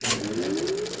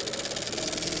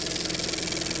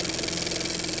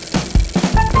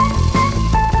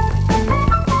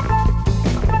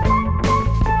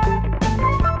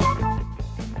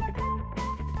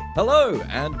Hello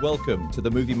and welcome to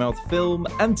the Movie Mouth Film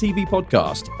and TV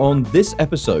podcast. On this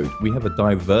episode, we have a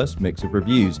diverse mix of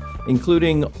reviews,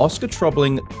 including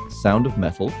Oscar-troubling Sound of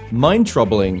Metal,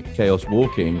 mind-troubling Chaos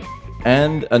Walking,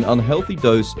 and an unhealthy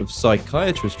dose of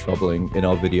Psychiatrist troubling in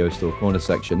our Video Store Corner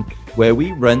section, where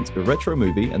we rent a retro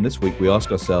movie, and this week we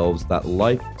ask ourselves that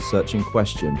life-searching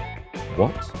question: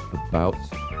 what about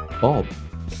Bob?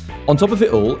 On top of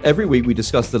it all, every week we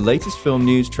discuss the latest film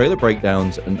news, trailer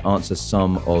breakdowns, and answer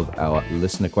some of our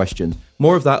listener questions.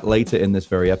 More of that later in this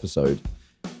very episode.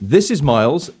 This is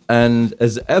Miles, and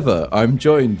as ever, I'm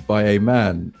joined by a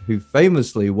man who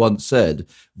famously once said,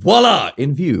 "Voila!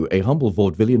 In view, a humble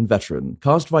vaudevillian veteran,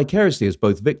 cast vicariously as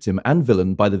both victim and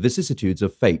villain by the vicissitudes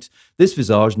of fate. This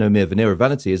visage, no mere veneer of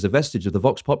vanity, is a vestige of the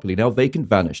vox populi now vacant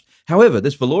vanished. However,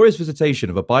 this valorous visitation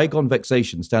of a bygone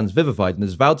vexation stands vivified and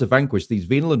has vowed to vanquish these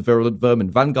venal and virulent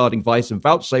vermin, vanguarding vice and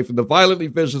vouchsafing the violently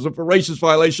vicious and voracious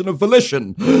violation of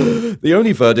volition. The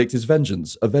only verdict is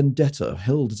vengeance, a vendetta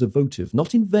held as a votive,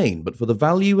 not in vain, but for the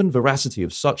value and veracity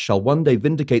of such shall one day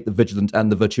vindicate the vigilant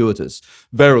and the virtuitous.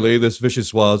 Verily, this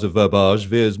vichyssoise of verbage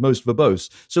veers most verbose.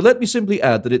 So let me simply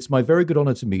add that it's my very good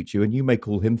honour to meet you, and you may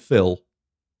call him Phil."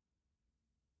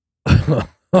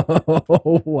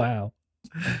 Oh, wow.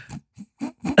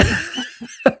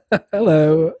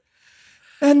 Hello.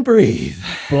 And breathe.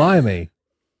 Blimey.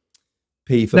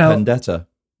 P for Now, Vendetta.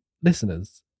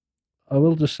 Listeners, I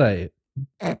will just say,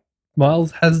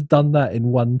 Miles has done that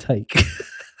in one take.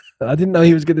 I didn't know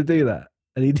he was going to do that,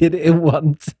 and he did it in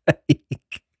one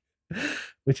take,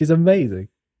 which is amazing.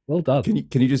 Well done.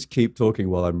 Can you just keep talking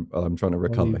while I'm trying to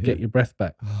recover? Get your breath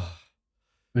back.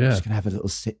 I'm just gonna have a little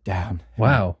sit down.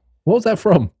 Wow. What was that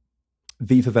from?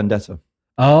 V for Vendetta.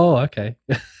 Oh, okay.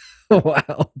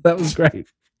 Wow, that was great.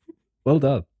 Well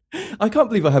done. I can't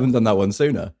believe I haven't done that one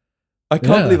sooner.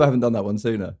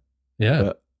 Yeah.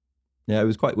 But, yeah, it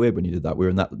was quite weird when you did that. We were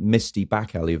in that misty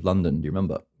back alley of London. Do you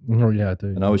remember? Oh, yeah, I do.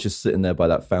 And I was just sitting there by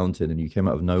that fountain, and you came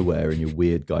out of nowhere in your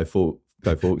weird Guy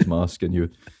Fawkes mask and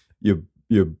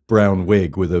your brown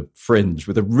wig with a fringe,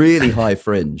 with a really high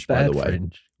fringe, by the way.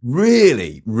 Fringe.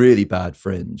 Really, really bad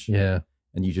fringe. Yeah.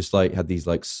 And you just like had these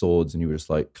like swords, and you were just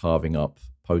like carving up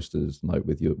posters like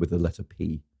with the letter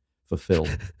P for Phil.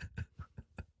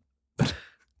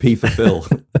 P for Phil.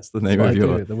 That's the name of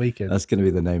your. The weekend. That's going to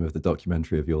be the name of the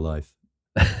documentary of your life.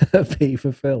 P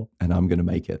for Phil. And I'm going to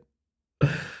make it.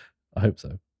 I hope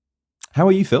so. How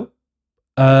are you, Phil?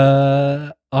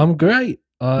 I'm great.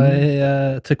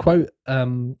 To quote a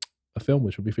film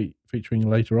which will be featuring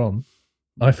later on,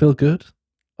 I feel good.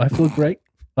 I feel great.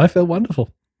 I feel wonderful.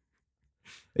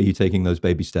 Are you taking those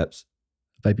baby steps?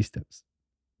 Baby steps.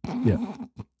 Yeah.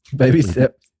 Baby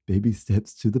steps. Baby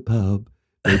steps to the pub.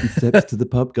 Baby steps to the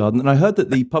pub garden. And I heard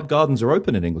that the pub gardens are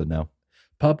open in England now.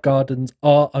 Pub gardens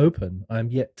are open. I'm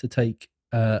yet to take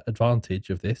advantage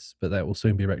of this, but that will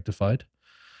soon be rectified.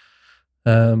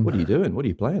 What are you doing? What are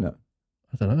you playing at?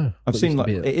 I don't know. I've seen like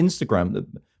Instagram that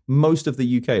most of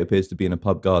the UK appears to be in a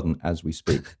pub garden as we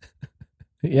speak.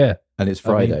 Yeah. And it's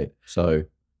Friday, so...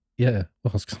 Yeah.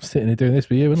 Well, I'm sitting here doing this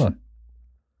with you, aren't I?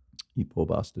 You poor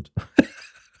bastard.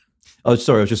 Oh,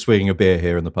 sorry, I was just swinging a beer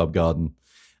here in the pub garden.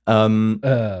 Oh,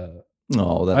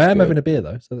 that's I am good. having a beer,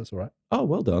 though, so that's all right. Oh,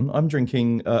 well done. I'm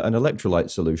drinking an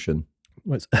electrolyte solution.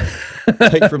 Take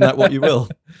Take from that what you will.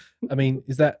 I mean,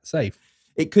 is that safe?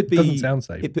 It could be. It doesn't sound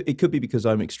safe. It could be because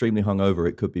I'm extremely hungover.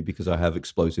 It could be because I have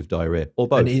explosive diarrhea, or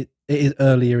both. And it is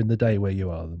earlier in the day where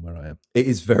you are than where I am. It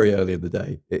is very early in the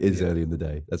day. It is early in the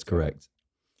day. That's correct.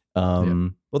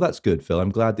 Well, that's good, Phil. I'm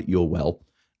glad that you're well.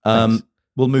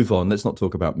 We'll move on. Let's not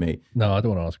talk about me. No, I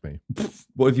don't want to ask me.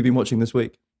 What have you been watching this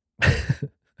week? What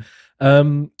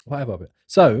have I been?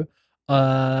 So,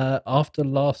 after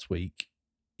last week,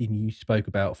 you spoke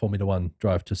about Formula One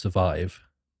Drive to Survive.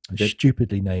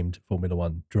 Stupidly named Formula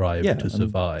One Drive to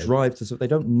Survive. They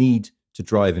don't need to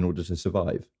drive in order to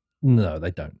survive. No,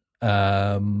 they don't.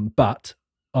 But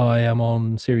I am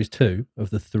on series 2 of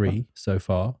the 3 so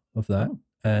far of that,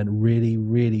 and really,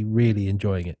 really, really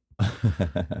enjoying it.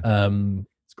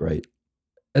 It's great.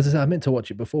 As I said, I meant to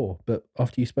watch it before, but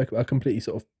after you spoke about it, I completely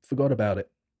sort of forgot about it.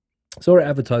 Saw it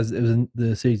advertised that it was in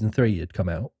the season 3 had come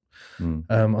out.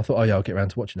 I thought, oh yeah, I'll get around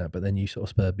to watching that, but then you sort of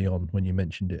spurred me on when you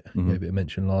mentioned it. You gave it a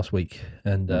mention last week,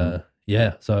 and so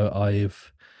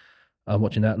I'm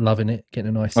watching that, loving it, getting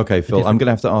a nice. Okay, Phil, I'm going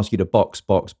to have to ask you to box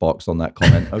on that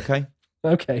comment. Okay.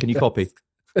 Okay. Can you copy?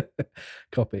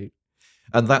 Copy.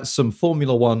 And that's some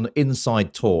Formula One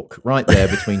inside talk right there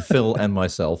between Phil and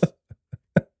myself.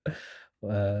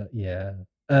 Yeah.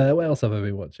 What else have I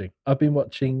been watching? I've been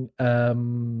watching.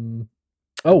 I'm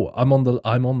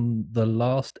on the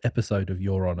last episode of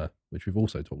Your Honor. which we've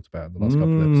also talked about in the last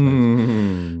couple of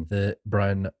episodes. The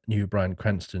new Bryan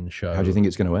Cranston show. How do you think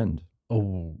it's going to end?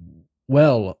 Oh,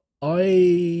 well,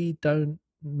 I don't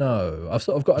know. I've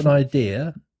sort of got an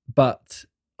idea, but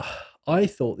I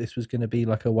thought this was going to be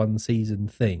like a 1-season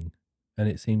thing, and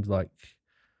it seems like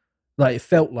it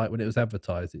felt like when it was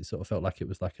advertised, it sort of felt like it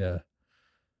was like a,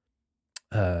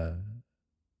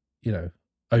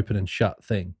 open and shut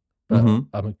thing. But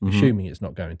I'm assuming it's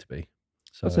not going to be.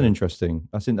 So that's an interesting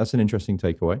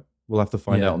takeaway. We'll have to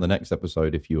find out on the next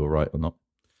episode if you were right or not.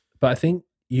 But I think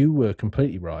you were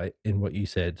completely right in what you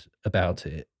said about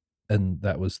it, and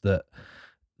that was that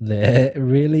there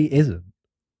really isn't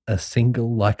a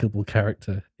single likable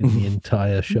character in the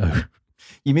entire show.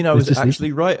 You mean I was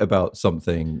actually right about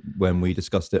something when we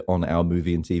discussed it on our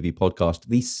movie and TV podcast,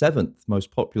 the 7th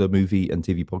most popular movie and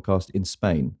TV podcast in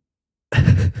Spain?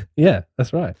 Yeah,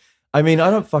 that's right. I mean,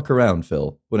 I don't fuck around,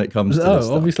 Phil, when it comes to this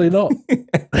stuff. Obviously not.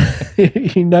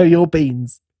 You know your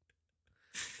beans.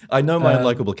 I know my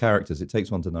unlikable characters. It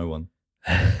takes one to know one.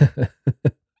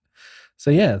 So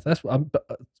yeah, that's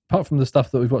apart from the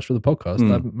stuff that we've watched for the podcast,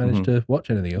 I haven't managed to watch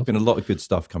anything else. There's been a lot of good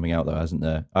stuff coming out, though, hasn't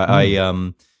there?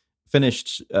 I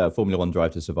finished Formula One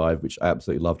Drive to Survive, which I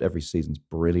absolutely loved. Every season's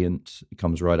brilliant. It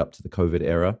comes right up to the COVID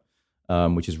era,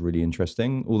 which is really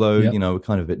interesting. Although, we're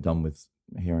kind of a bit done with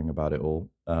hearing about it all.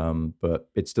 But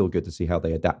it's still good to see how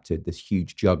they adapted this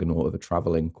huge juggernaut of a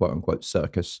traveling, quote unquote,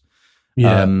 circus.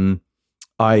 Yeah.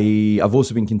 I've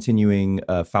also been continuing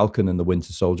Falcon and the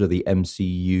Winter Soldier, the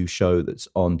MCU show that's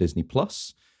on Disney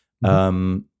Plus. I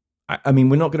mean,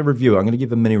 we're not going to review it. I'm going to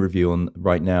give a mini review on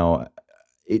right now.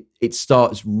 It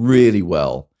starts really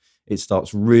well.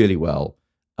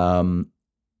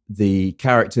 The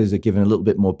characters are given a little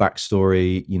bit more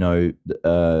backstory.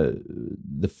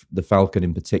 The Falcon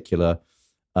in particular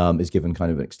is given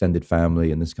kind of an extended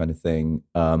family and this kind of thing.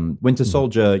 Winter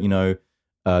Soldier,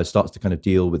 starts to kind of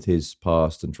deal with his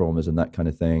past and traumas and that kind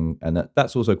of thing. And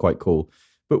that's also quite cool.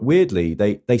 But weirdly,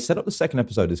 they set up the second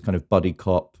episode as kind of buddy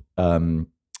cop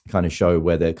kind of show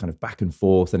where they're kind of back and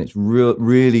forth, and it's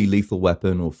really Lethal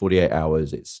Weapon or 48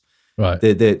 Hours. It's right.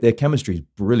 Their chemistry is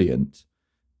brilliant.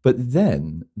 But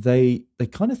then they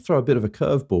kind of throw a bit of a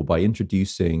curveball by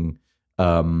introducing,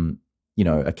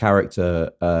 a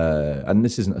character, and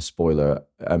this isn't a spoiler.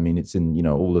 I mean, it's in,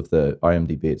 all of the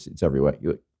IMDb, it's everywhere.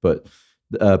 But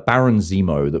Baron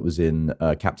Zemo that was in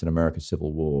Captain America: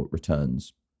 Civil War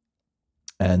returns,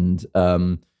 and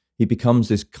he becomes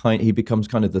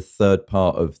kind of the third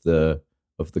part of the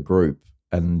group,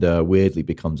 and weirdly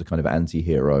becomes a kind of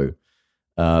anti-hero.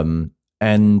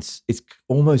 And it's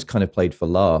almost kind of played for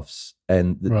laughs,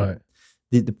 and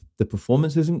the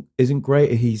performance isn't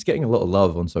great. He's getting a lot of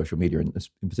love on social media, in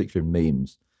particular in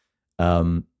memes.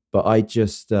 But I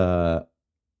don't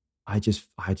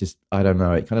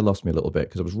know. It kind of lost me a little bit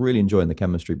because I was really enjoying the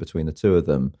chemistry between the two of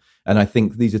them, and I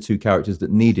think these are two characters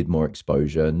that needed more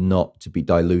exposure, not to be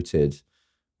diluted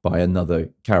by another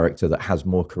character that has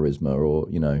more charisma, or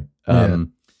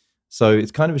So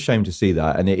it's kind of a shame to see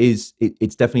that, and it's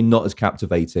definitely not as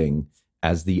captivating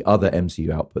as the other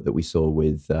MCU output that we saw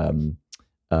with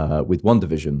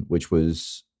WandaVision, which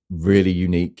was really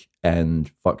unique and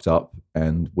fucked up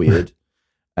and weird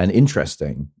and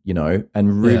interesting,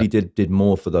 and really did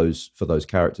more for those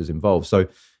characters involved. So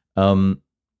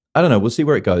I don't know. We'll see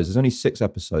where it goes. There's only 6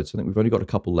 episodes. I think we've only got a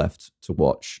couple left to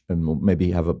watch, and we'll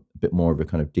maybe have a bit more of a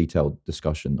kind of detailed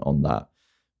discussion on that.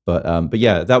 But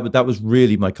yeah, that was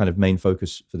really my kind of main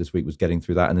focus for this week, was getting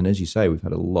through that. And then, as you say, we've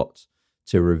had a lot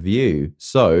to review.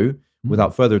 So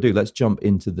without further ado, let's jump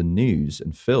into the news.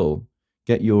 And Phil,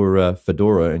 get your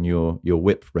fedora and your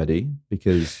whip ready,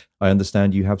 because I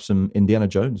understand you have some Indiana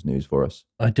Jones news for us.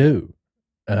 I do.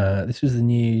 This was the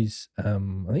news. I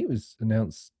think it was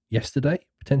announced yesterday,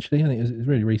 potentially. I think it was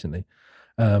really recently.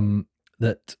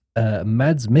 That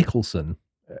Mads Mikkelsen,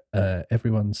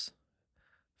 everyone's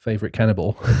favorite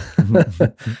cannibal,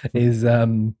 is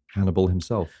Hannibal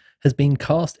himself, has been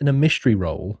cast in a mystery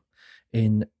role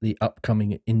in the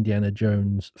upcoming Indiana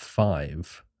Jones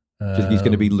 5. He's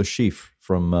going to be Le Chiffre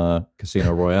from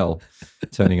Casino Royale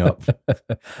turning up. Do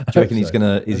you reckon he's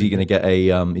going to get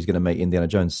he's going to make Indiana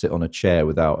Jones sit on a chair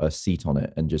without a seat on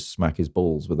it and just smack his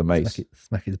balls with a mace?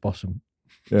 Smack his bottom.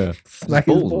 Yeah. Smack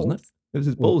his balls, wasn't it? It was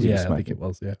his balls he was smacking. I think it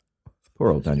was, yeah.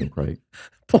 Poor old Daniel Craig.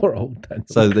 Poor old Daniel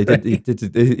So Craig.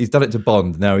 he's done it to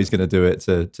Bond. Now he's going to do it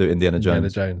to Indiana Jones.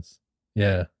 Indiana Jones.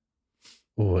 Yeah.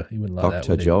 Oh, he wouldn't like that,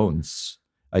 Dr. would he? Jones.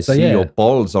 I see your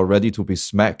balls are ready to be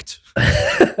smacked.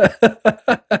 Not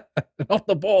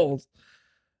the balls.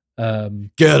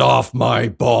 Get off my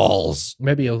balls.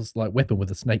 Maybe he'll like whip him with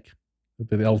a snake. It'd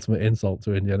be the ultimate insult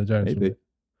to Indiana Jones. Maybe.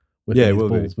 whipping Yeah, it his will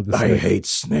balls be. with a I snake. hate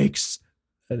snakes.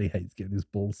 And he hates getting his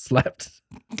balls slapped.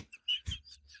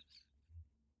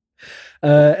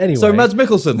 Anyway, So Mads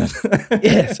Mikkelsen then.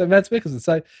 yeah. So Mads Mikkelsen.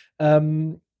 So,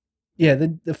 yeah,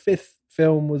 the fifth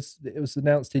film was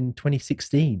announced in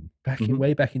 2016,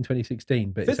 way back in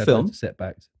 2016, but Fifth it's had film? loads of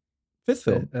setbacks. Fifth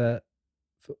film.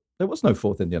 There was no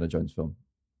fourth Indiana Jones film.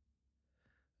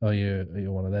 Oh,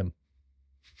 you're one of them.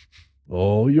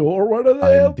 Oh, you're one of them.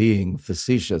 I'm being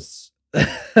facetious.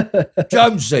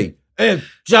 Jonesy,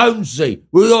 Jonesy,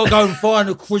 we gotta go and find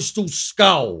a crystal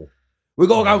skull. We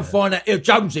gotta go and find that.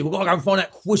 Jonesy, we gotta go and find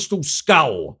that crystal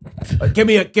skull.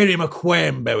 Get him a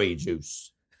cranberry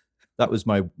juice. That was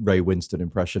my Ray Winston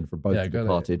impression for both The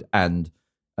Departed and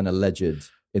an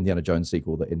alleged Indiana Jones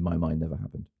sequel that, in my mind, never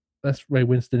happened. That's Ray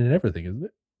Winston in everything, isn't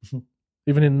it?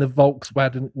 Even in the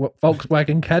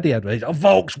Volkswagen Caddy advert. A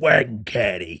Volkswagen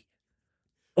Caddy.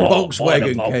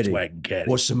 Volkswagen Caddy.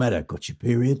 What's the matter? Got your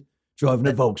period? Driving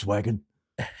a Volkswagen?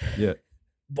 Yeah.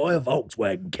 Buy a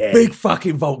Volkswagen Caddy. Big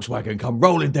fucking Volkswagen come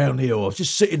rolling down the hill. I was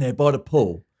just sitting there by the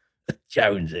pool.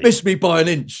 Jonesy. Missed me by an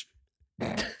inch.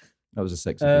 That was a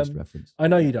Sexy Beast reference. I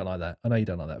know you don't like that. I know you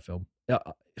don't like that film.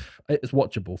 It's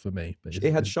watchable for me. But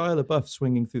it had Shia LaBeouf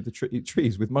swinging through the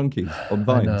trees with monkeys on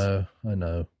vines. I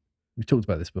know. We've talked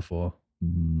about this before.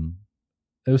 Mm.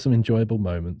 There were some enjoyable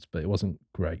moments, but it wasn't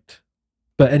great.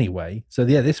 But anyway, so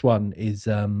yeah, this one is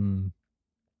announced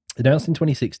in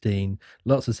 2016.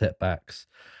 Lots of setbacks,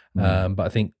 but I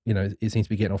think it seems to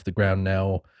be getting off the ground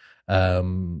now.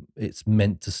 It's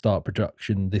meant to start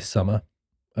production this summer.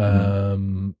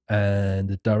 And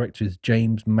the director is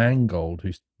James Mangold,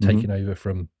 who's taken over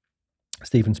from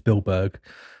Steven Spielberg,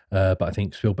 but I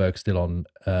think Spielberg's still on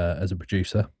as a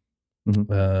producer.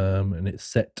 And it's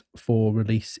set for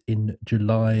release in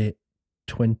July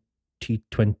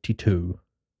 2022.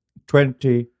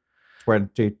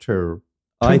 2022.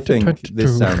 I think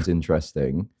this sounds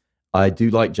interesting. I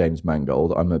do like James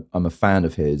Mangold. I'm a fan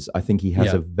of his. I think he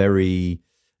has a very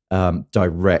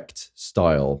direct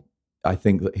style. I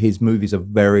think that his movies are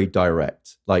very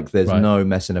direct. Like there's no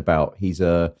messing about. He's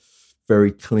a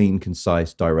very clean,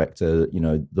 concise director. You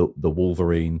know, the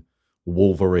Wolverine,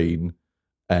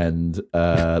 and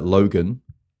Logan.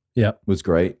 Yeah, was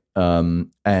great.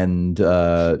 And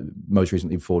most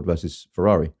recently Ford versus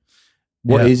Ferrari.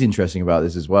 What is interesting about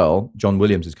this as well? John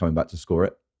Williams is coming back to score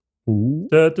it.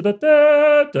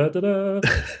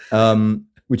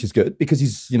 Which is good because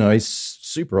he's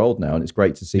super old now, and it's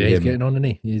great to see him. He's getting on, isn't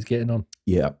he? He's getting on.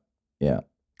 Yeah.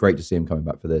 Great to see him coming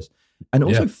back for this. And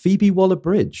also Phoebe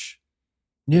Waller-Bridge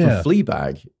from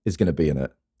Fleabag is going to be in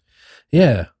it.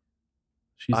 Yeah.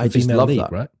 She's the just female love lead,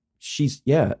 that. right?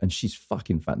 And she's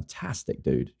fucking fantastic,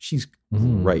 dude. She's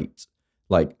great.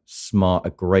 Like smart, a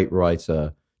great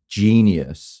writer,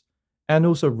 genius, and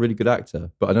also a really good actor.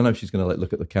 But I don't know if she's going to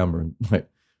look at the camera and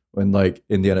when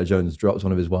Indiana Jones drops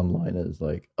one of his one-liners,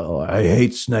 "Oh, I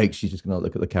hate snakes," she's just going to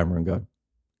look at the camera and go,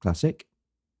 "Classic."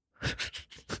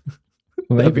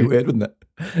 That'd be weird, wouldn't it?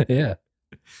 Yeah,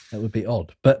 that would be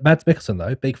odd. But Mads Mikkelsen,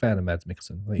 though, big fan of Mads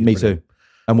Mikkelsen. Me too.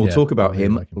 And we'll talk about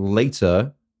him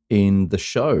later in the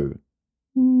show.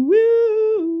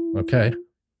 Okay.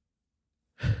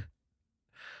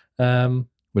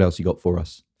 What else you got for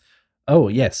us? Oh,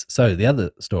 yes. So the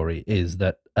other story is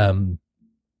that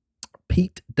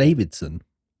Pete Davidson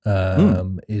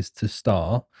is to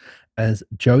star as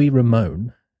Joey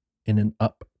Ramone in an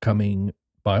upcoming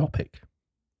biopic.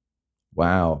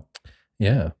 Wow.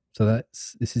 Yeah. So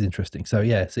this is interesting. So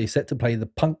he's set to play the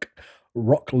punk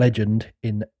rock legend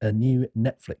in a new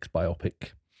Netflix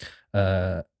biopic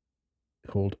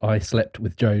called I Slept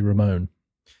with Joey Ramone.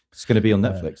 It's going to be on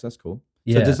Netflix. That's cool.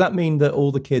 So does that mean that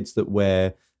all the kids that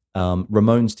wear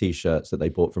Ramones t-shirts that they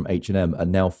bought from H&M are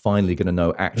now finally going to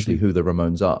know actually who the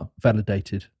Ramones are?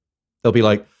 Validated. They'll be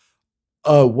like,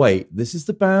 "Oh, wait, this is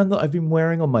the band that I've been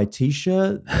wearing on my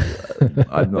t-shirt?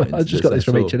 I'm not into I just got this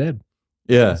from H&M.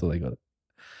 Yeah. That's all they got.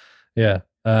 Yeah.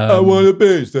 I want to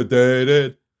be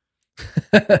sedated.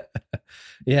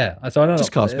 Yeah. So I know.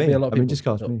 Just cast me. Just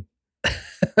cast me.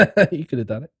 You could have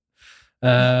done it.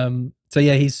 So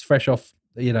he's fresh off.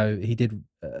 He did.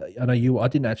 I know I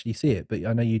didn't actually see it, but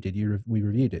I know you did. We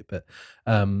reviewed it, but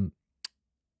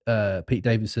Pete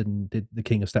Davidson did The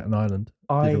King of Staten Island.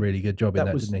 Did a really good job in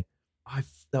that, didn't he?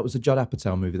 That was a Judd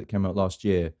Apatow movie that came out last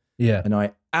year. Yeah, and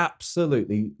I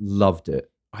absolutely loved it.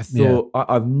 I thought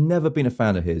I've never been a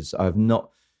fan of his. I've not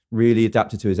really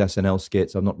adapted to his SNL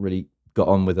skits. I've not really got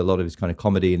on with a lot of his kind of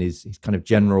comedy and his kind of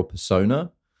general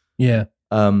persona. Yeah.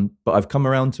 But I've come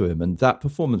around to him, and that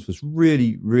performance was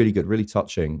really, really good, really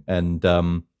touching. And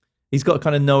he's got a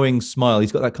kind of knowing smile.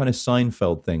 He's got that kind of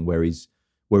Seinfeld thing where he's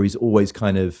always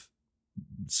kind of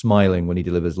smiling when he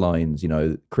delivers lines. You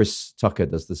know, Chris Tucker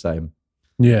does the same.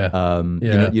 Yeah.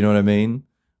 You know what I mean?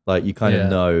 Like you kind of Yeah.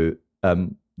 know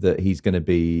that he's going to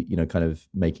be, you know, kind of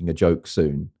making a joke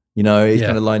soon. You know, he's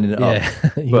kind of lining it up.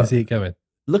 You can see it coming.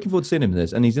 Looking forward to seeing him in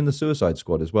this, and he's in the Suicide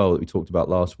Squad as well that we talked about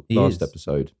last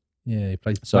episode. Yeah, he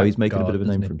plays. So he's making a bit of a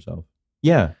name for himself.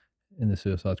 Yeah, in the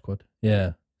Suicide Squad.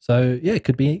 Yeah. So yeah, it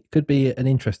could be an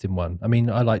interesting one. I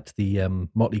mean, I liked the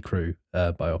Motley Crue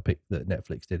biopic that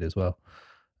Netflix did as well.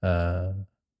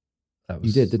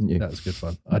 You did, didn't you? That was good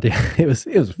fun. I did. It was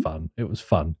fun. It was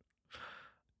fun.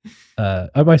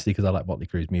 Mostly because I like Motley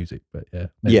Crue's music, but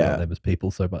maybe not them as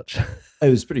people so much. It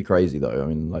was pretty crazy though. I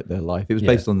mean, like their life. It was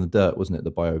based on The Dirt, wasn't it?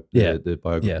 The biography,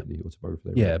 the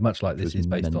autobiography. Yeah, much like this is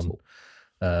based on.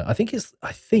 I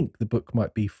think the book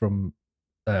might be from.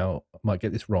 Now, I might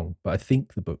get this wrong, but I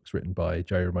think the book's written by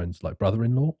Joey Ramone's like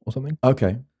brother-in-law or something.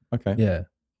 Okay. Yeah,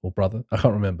 or brother. I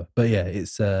can't remember, but yeah,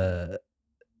 it's So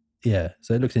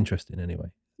it looks interesting anyway.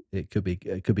 It could be.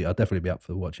 I'll definitely be up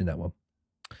for watching that one.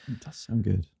 It does sound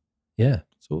good. Yeah,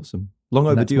 it's awesome. Long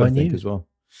overdue, I think, as well.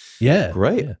 Yeah,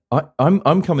 great. Yeah.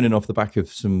 I'm coming in off the back of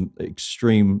some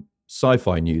extreme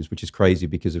sci-fi news, which is crazy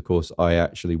because, of course, I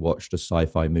actually watched a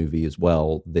sci-fi movie as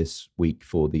well this week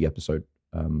for the episode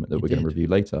that we're going to review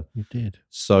later. You did.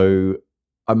 So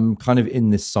I'm kind of in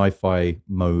this sci-fi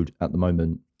mode at the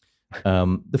moment.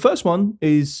 The first one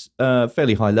is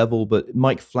fairly high level, but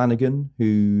Mike Flanagan,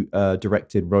 who wrote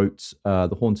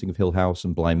The Haunting of Hill House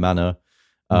and Bly Manor,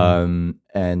 and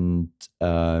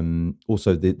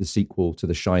also the sequel to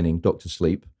The Shining, Doctor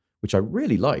Sleep, which I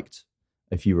really liked,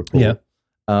 if you recall. Yeah.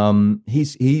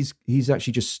 He's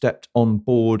actually just stepped on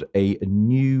board a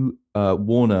new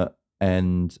Warner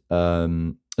and a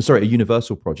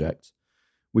Universal project,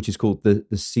 which is called the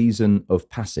Season of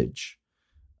Passage,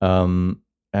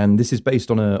 and this is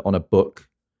based on a book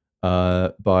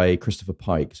by Christopher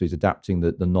Pike. So he's adapting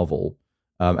the novel,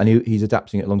 and he's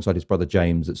adapting it alongside his brother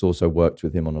James, that's also worked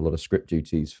with him on a lot of script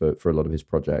duties for a lot of his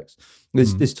projects.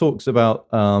 This talks about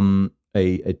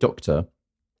a doctor,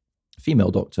 female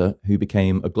doctor, who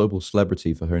became a global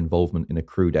celebrity for her involvement in a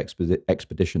crewed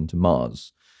expedition to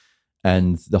Mars.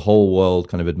 And the whole world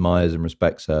kind of admires and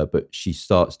respects her, but she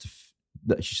starts to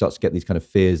get these kind of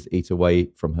fears that eat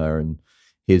away from her, and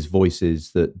his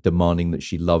voices that demanding that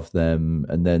she love them,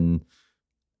 and then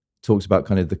talks about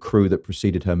kind of the crew that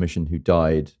preceded her mission who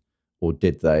died, or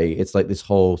did they? It's like this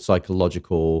whole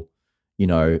psychological,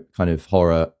 kind of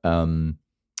horror,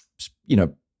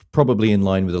 probably in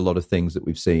line with a lot of things that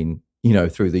we've seen,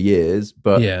 through the years.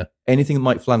 But anything that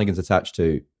Mike Flanagan's attached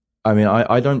to, I mean,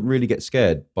 I don't really get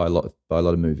scared by a lot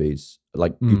of movies,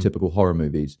 like your typical horror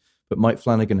movies. But Mike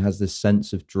Flanagan has this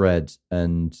sense of dread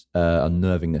and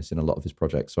unnervingness in a lot of his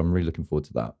projects. So I'm really looking forward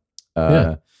to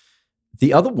that.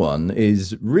 The other one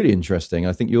is really interesting.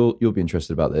 I think you'll be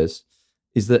interested about this.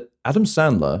 Is that Adam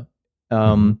Sandler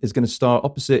is going to star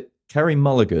opposite Carey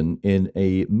Mulligan in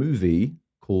a movie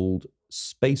called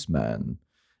Spaceman.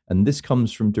 And this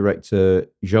comes from director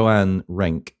Joanne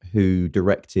Renck, who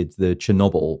directed the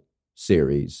Chernobyl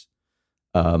series,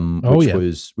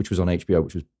 which was on HBO,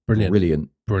 which was brilliant.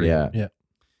 Yeah.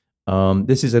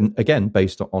 This is again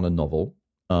based on a novel,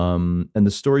 and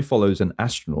the story follows an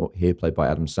astronaut, here played by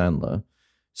Adam Sandler,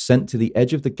 sent to the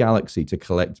edge of the galaxy to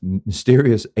collect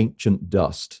mysterious ancient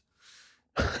dust,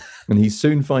 and he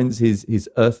soon finds his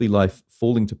earthly life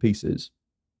falling to pieces,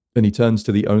 and he turns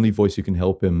to the only voice who can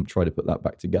help him try to put that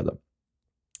back together.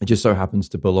 It just so happens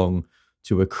to belong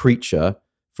to a creature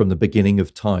from the beginning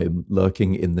of time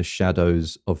lurking in the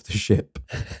shadows of the ship.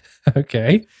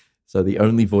 Okay. So the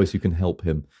only voice who can help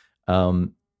him.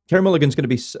 Carey Mulligan's going to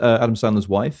be Adam Sandler's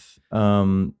wife,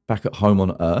 back at home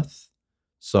on Earth.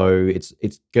 So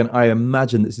I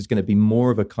imagine this is going to be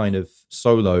more of a kind of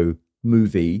solo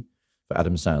movie for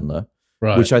Adam Sandler,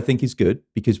 which I think is good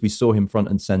because we saw him front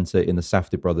and center in the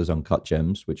Safdie Brothers Uncut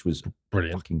Gems, which was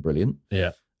fucking brilliant.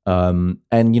 Yeah.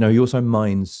 And he also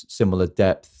mines similar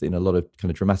depth in a lot of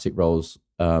kind of dramatic roles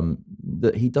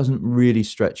that he doesn't really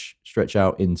stretch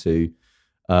out into.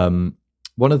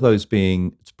 One of those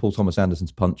being Paul Thomas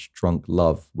Anderson's Punch Drunk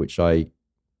Love, which I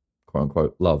quote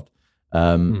unquote loved.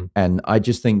 And I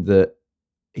just think that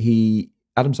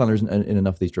Adam Sandler isn't in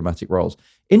enough of these dramatic roles.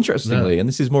 Interestingly, and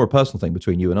this is more a personal thing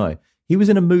between you and I, he was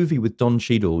in a movie with Don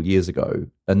Cheadle years ago,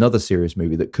 another serious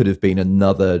movie that could have been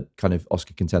another kind of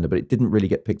Oscar contender, but it didn't really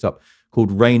get picked up,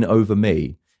 called Reign Over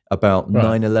Me, about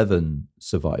 9/11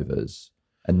 survivors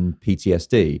and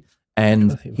PTSD.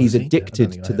 And he's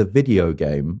addicted to the video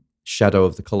game Shadow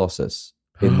of the Colossus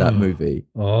in that movie.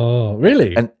 Oh,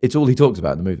 really? And it's all he talks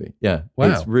about in the movie. Yeah. Wow.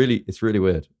 It's really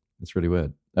weird. It's really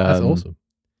weird. That's awesome.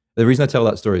 The reason I tell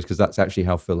that story is because that's actually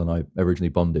how Phil and I originally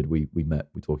bonded. We met.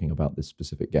 We're talking about this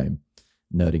specific game,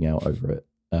 nerding out over it.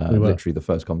 Literally the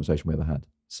first conversation we ever had.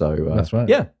 So that's right.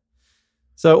 Yeah.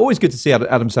 So always good to see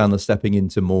Adam Sandler stepping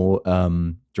into more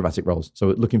dramatic roles. So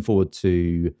looking forward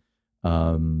to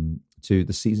the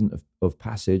season of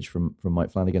Passage from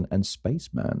Mike Flanagan and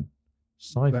Spaceman.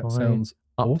 Sci-fi. That sounds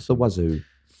up awesome. the wazoo.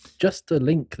 Just a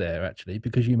link there, actually,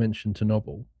 because you mentioned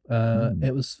Chernobyl.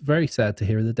 It was very sad to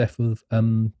hear the death of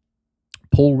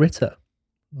Paul Ritter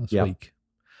last week,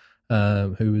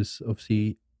 who was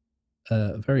obviously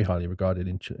very highly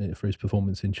regarded for his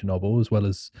performance in Chernobyl, as well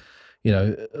as,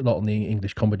 a lot on the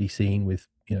English comedy scene with,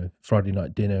 Friday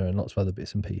Night Dinner and lots of other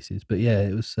bits and pieces. But yeah,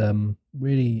 it was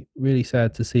really, really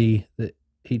sad to see that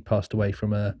he'd passed away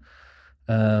from a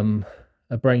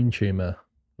brain tumor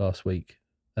last week.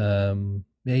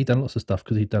 He'd done lots of stuff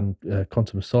because he'd done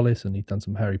Quantum of Solace and he'd done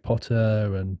some Harry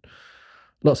Potter and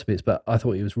lots of bits, but I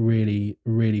thought he was really,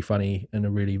 really funny and a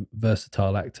really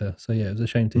versatile actor. So yeah, it was a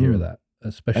shame to hear that,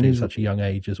 especially at such a young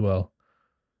age as well.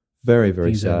 Very,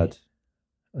 very sad.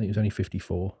 I think he was only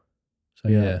 54. So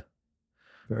yeah,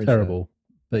 very terrible. Sad.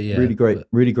 But yeah,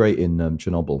 really great in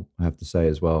Chernobyl, I have to say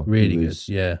as well. Really good.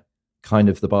 Yeah, kind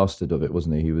of the bastard of it,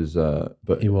 wasn't he? He was,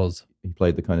 but he was. He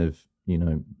played the kind of,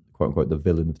 quote unquote, the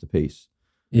villain of the piece.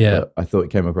 Yeah, but I thought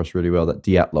it came across really well. That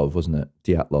Dyatlov, wasn't it?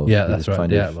 Dyatlov. Yeah, that's right.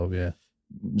 Dyatlov. Yeah,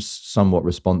 somewhat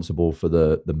responsible for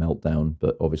the meltdown,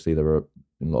 but obviously there were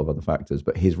a lot of other factors.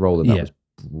 But his role in that was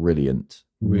brilliant,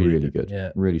 really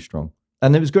good, really strong.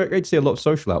 And it was great to see a lot of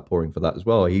social outpouring for that as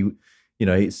well. He,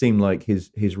 it seemed like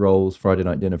his roles, Friday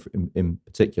Night Dinner in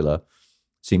particular,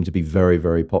 seemed to be very,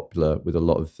 very popular with a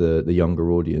lot of the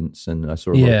younger audience. And I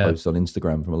saw a lot of posts on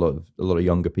Instagram from a lot of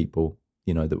younger people,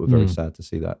 that were very sad to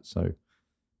see that. So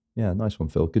yeah, nice one,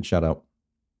 Phil. Good shout out.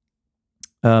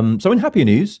 So in happier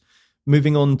news,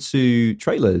 moving on to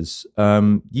trailers.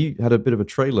 You had a bit of a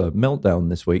trailer meltdown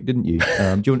this week, didn't you?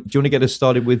 Do you want to get us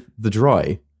started with The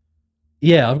Dry?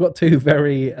 Yeah, I've got two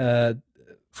very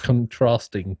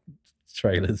contrasting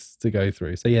trailers to go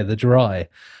through. So yeah, The Dry.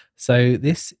 So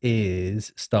this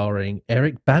is starring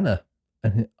Eric Bana.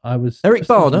 And I was Eric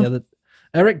Bana?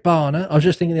 Eric Bana. I was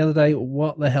just thinking the other day,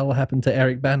 what the hell happened to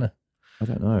Eric Bana? I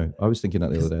don't know. I was thinking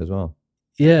that the other day as well.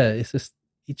 Yeah, it's just,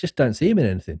 you just don't see him in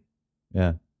anything.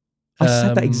 Yeah. I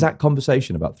had that exact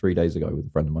conversation about 3 days ago with a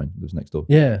friend of mine who was next door.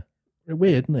 Yeah.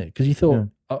 Weird, isn't it? Because you thought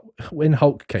when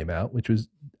Hulk came out, which was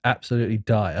absolutely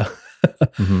dire,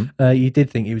 you did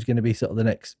think he was going to be sort of the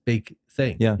next big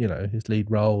thing. Yeah. His lead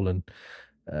role, and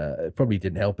it probably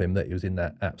didn't help him that he was in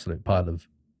that absolute pile of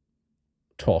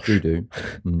tosh. Doo-doo.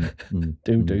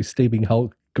 Doo-doo, steaming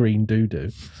Hulk green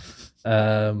doo-doo.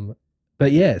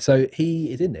 But yeah, so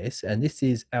he is in this, and this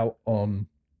is out on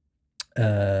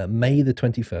May the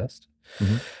 21st.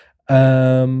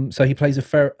 So he plays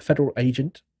a federal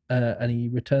agent, and he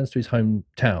returns to his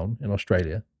hometown in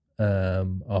Australia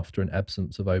after an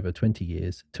absence of over 20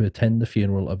 years to attend the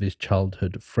funeral of his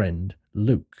childhood friend,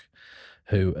 Luke,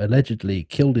 who allegedly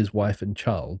killed his wife and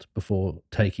child before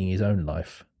taking his own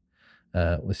life.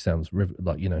 Which sounds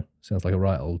sounds like a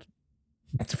right old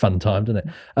fun time, doesn't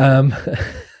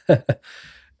it?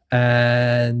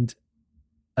 And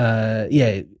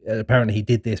apparently he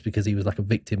did this because he was like a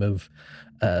victim of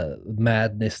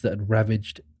madness that had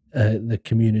ravaged the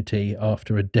community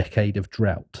after a decade of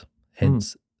drought.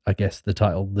 Hence, I guess the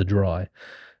title, The Dry.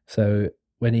 So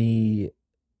when he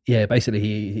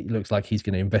looks like he's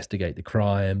going to investigate the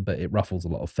crime, but it ruffles a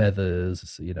lot of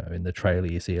feathers. In the trailer,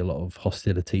 you see a lot of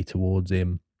hostility towards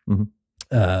him.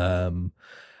 And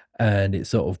it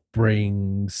sort of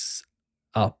brings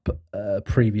up a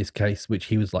previous case, which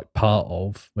he was like part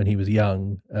of when he was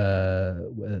young,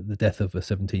 the death of a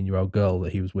 17-year-old girl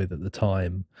that he was with at the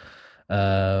time.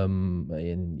 And,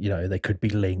 they could be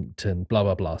linked and blah,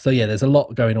 blah, blah. So yeah, there's a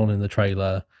lot going on in the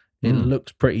trailer. It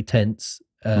looks pretty tense.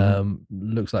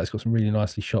 Looks like it's got some really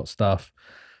nicely shot stuff.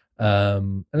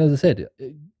 And as I said,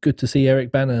 good to see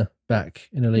Eric Bana back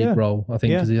in a lead role, I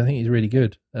think, because I think he's really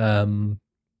good.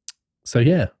 So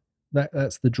yeah,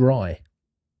 that's The Dry.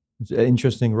 It's an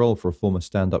interesting role for a former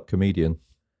stand-up comedian.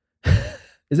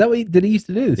 Is that what did he used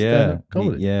to do?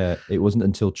 Comedy? It wasn't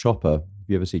until Chopper. If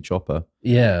you ever see Chopper,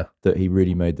 that he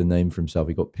really made the name for himself.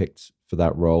 He got picked for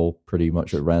that role pretty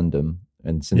much at random.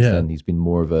 And since then, he's been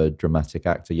more of a dramatic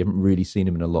actor. You haven't really seen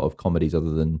him in a lot of comedies other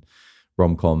than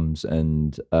rom-coms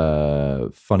and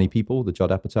Funny People, the Judd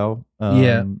Apatow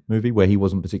movie, where he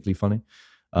wasn't particularly funny.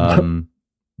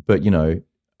 But,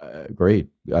 great.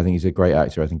 I think he's a great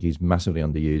actor. I think he's massively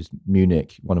underused.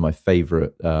 Munich, one of my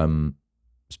favorite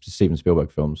Steven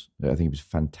Spielberg films. I think he was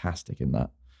fantastic in that.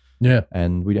 Yeah.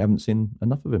 And we haven't seen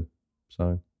enough of him.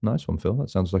 So Nice one, Phil. That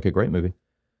sounds like a great movie.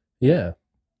 Yeah.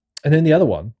 And then the other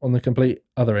one on the complete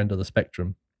other end of the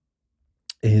spectrum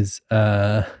is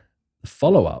the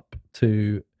follow-up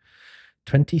to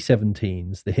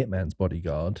 2017's The Hitman's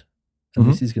Bodyguard. And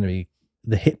this is going to be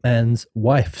The Hitman's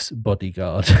Wife's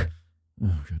Bodyguard.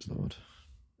 Oh, good Lord.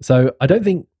 So I don't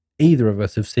think either of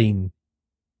us have seen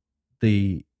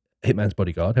The Hitman's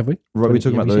Bodyguard, have we? Right, we're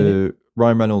talking about the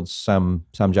Ryan Reynolds, Sam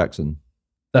Jackson.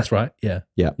 That's right, yeah.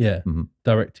 Yeah. Mm-hmm.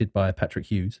 Directed by Patrick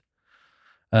Hughes,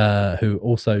 who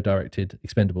also directed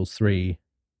Expendables 3.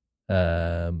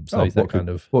 So he's that kind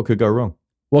of... What could go wrong?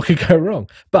 What could go wrong?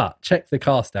 But check the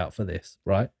cast out for this,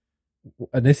 right?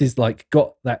 And this is like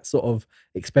got that sort of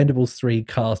Expendables 3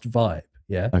 cast vibe,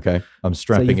 yeah? Okay, I'm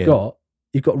strapping in.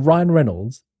 You've got Ryan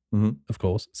Reynolds, of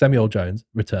course, Samuel L. Jones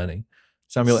returning.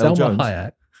 Samuel L. Jones.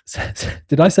 Hayek.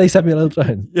 Did I say Samuel L.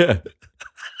 Jones? Yeah.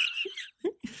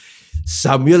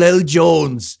 Samuel L.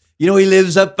 Jones. You know, he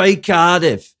lives up by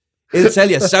Cardiff. He'll tell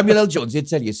you, Samuel L. Jones, he'll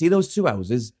tell you, see those two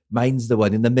houses? Mine's the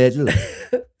one in the middle.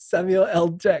 Samuel L.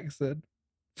 Jackson.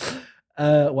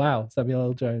 Wow, Samuel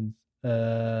L. Jones.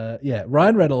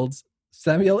 Ryan Reynolds,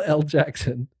 Samuel L.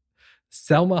 Jackson,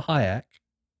 Salma Hayek,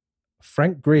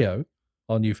 Frank Grillo,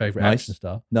 our new favorite action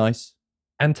star. Nice.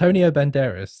 Antonio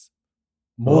Banderas,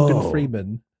 Morgan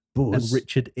Freeman, Buzz. and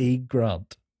Richard E.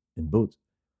 Grant. In Buzz.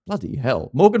 Bloody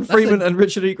hell. Morgan Freeman and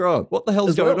Richard E. Grant. What the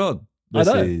hell's going on? This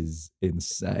is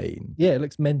insane. Yeah, it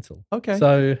looks mental. Okay.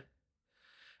 So,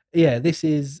 yeah, this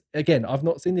is, again, I've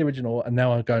not seen the original, and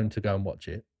now I'm going to go and watch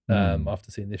it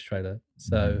after seeing this trailer.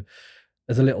 So,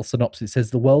 as a little synopsis, it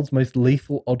says the world's most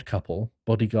lethal odd couple,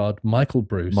 bodyguard Michael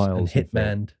Bruce and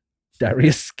hitman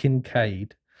Darius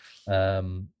Kincaid.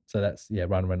 So that's,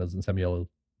 Ryan Reynolds and Samuel L.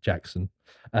 Jackson.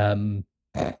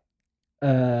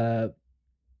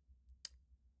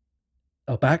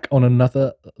 Are back on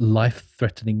another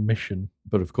life-threatening mission.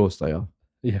 But of course they are.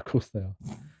 Yeah, of course they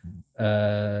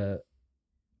are.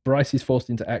 Bryce is forced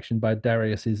into action by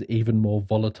Darius's even more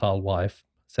volatile wife,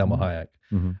 Salma Hayek.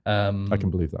 Mm-hmm. I can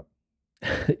believe that.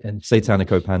 And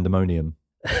Satanico pandemonium.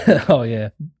 Oh, yeah.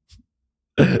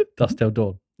 Dusk Till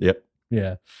Dawn. Yep.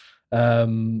 Yeah.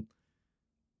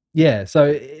 So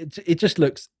it just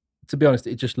looks, to be honest,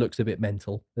 it just looks a bit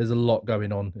mental. There's a lot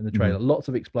going on in the trailer. Lots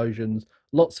of explosions,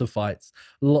 lots of fights,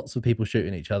 lots of people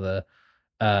shooting each other.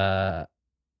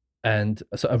 And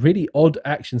so a really odd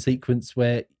action sequence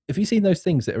where, have you seen those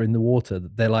things that are in the water?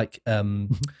 They're like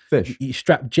fish. You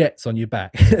strap jets on your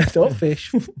back. Not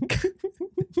fish.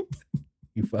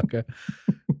 You fucker.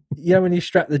 You know when you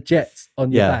strap the jets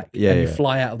on your back and you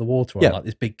fly out of the water on like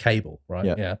this big cable, right?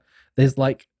 Yeah. There's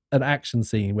like an action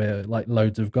scene where like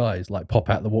loads of guys like pop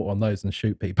out the water on those and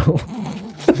shoot people.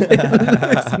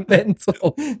 It's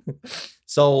mental.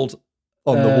 Sold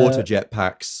on the water jet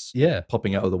packs. Yeah.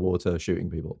 Popping out of the water, shooting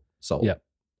people. Sold. Yeah.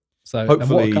 So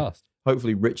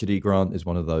hopefully Richard E. Grant is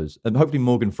one of those. And hopefully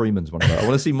Morgan Freeman's one of those. I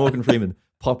want to see Morgan Freeman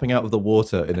popping out of the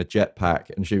water in a jet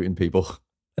pack and shooting people.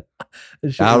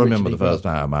 I remember the first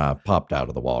time I popped out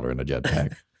of the water in a jet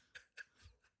pack.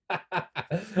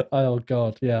 Oh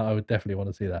God, yeah, I would definitely want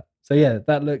to see that. So yeah,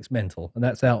 that looks mental, and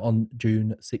that's out on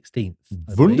June 16th.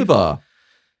 Wunderbar.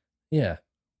 Yeah,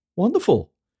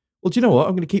 wonderful. Well, do you know what?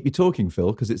 I'm going to keep you talking,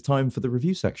 Phil, because it's time for the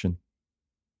review section.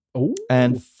 Oh,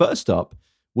 and first up,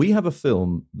 we have a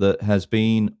film that has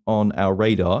been on our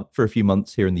radar for a few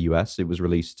months here in the US. It was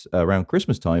released around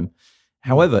Christmas time.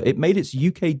 However, it made its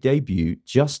UK debut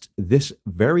just this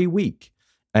very week.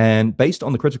 And based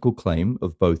on the critical claim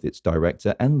of both its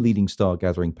director and leading star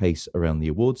gathering pace around the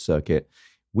awards circuit,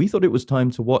 we thought it was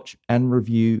time to watch and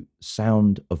review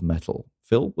Sound of Metal.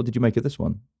 Phil, what did you make of this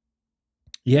one?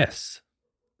 Yes.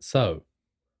 So,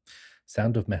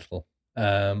 Sound of Metal.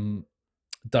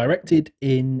 Directed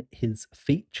in his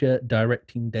feature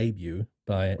directing debut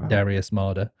by Darius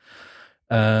Marder.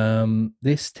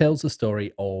 This tells the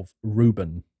story of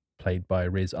Ruben, played by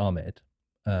Riz Ahmed.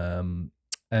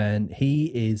 And he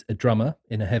is a drummer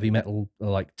in a heavy metal,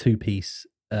 like two-piece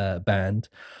band,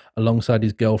 alongside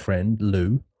his girlfriend,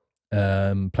 Lou,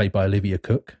 played by Olivia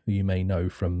Cook, who you may know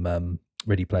from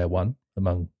Ready Player One,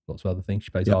 among lots of other things. She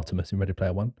plays Artemis in Ready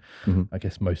Player One, I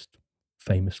guess most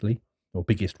famously, or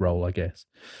biggest role, I guess.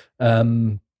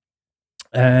 And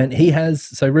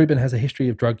Ruben has a history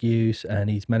of drug use, and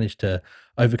he's managed to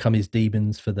overcome his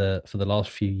demons for the last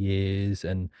few years.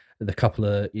 And the couple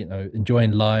are,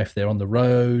 enjoying life. They're on the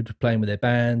road, playing with their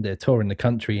band. They're touring the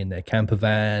country in their camper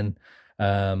van,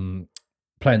 playing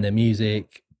their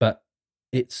music. But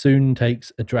it soon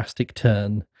takes a drastic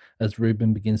turn as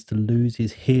Ruben begins to lose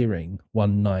his hearing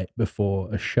one night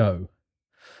before a show.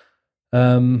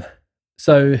 So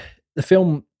the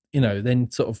film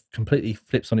then sort of completely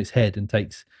flips on its head and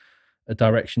takes a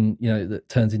direction, that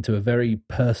turns into a very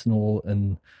personal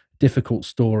and difficult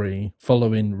story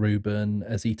following Ruben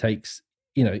as he takes,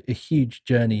 a huge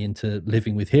journey into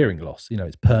living with hearing loss.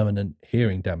 It's permanent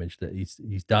hearing damage that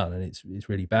he's done, and it's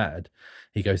really bad.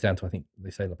 He goes down to, I think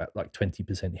they say, about like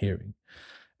 20% hearing,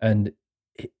 and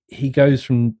he goes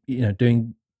from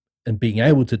doing and being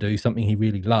able to do something he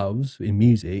really loves in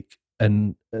music,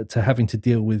 and to having to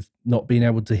deal with not being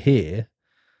able to hear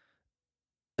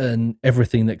and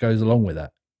everything that goes along with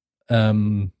that.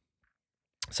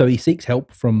 So he seeks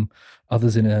help from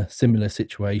others in a similar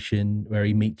situation, where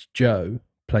he meets Joe,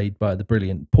 played by the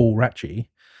brilliant Paul Ratchie.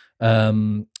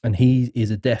 And he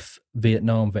is a deaf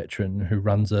Vietnam veteran who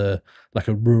runs a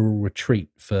rural retreat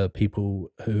for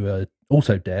people who are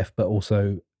also deaf, but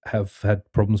also have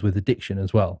had problems with addiction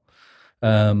as well.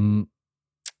 So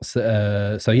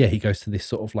yeah, he goes to this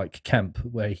sort of like camp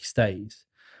where he stays,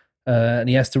 and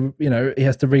he has to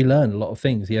relearn a lot of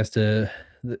things. He has to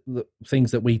the things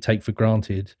that we take for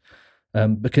granted,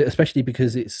 especially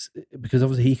because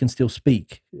obviously he can still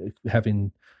speak,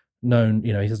 having known,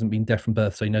 he hasn't been deaf from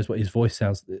birth, so he knows what his voice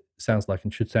sounds like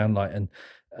and should sound like, and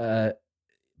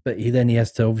but he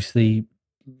has to obviously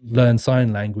learn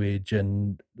sign language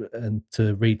and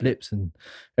to read lips and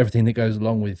everything that goes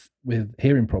along with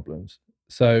hearing problems.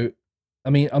 So I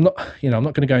mean, I'm not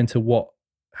going to go into what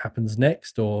happens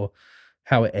next or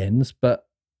how it ends, but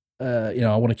I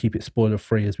want to keep it spoiler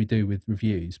free as we do with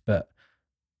reviews. But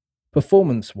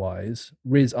performance wise,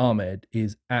 Riz Ahmed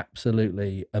is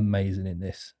absolutely amazing in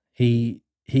this. He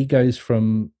goes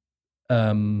from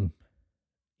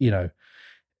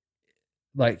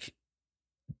like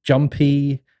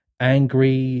jumpy,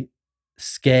 angry,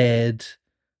 scared,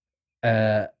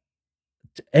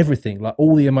 everything, like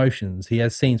all the emotions. He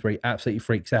has scenes where he absolutely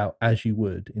freaks out, as you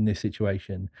would in this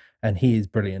situation, and he is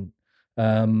brilliant.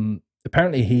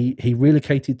 Apparently he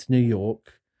relocated to New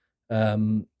York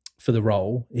for the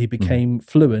role. He became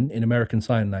fluent in American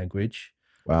Sign Language.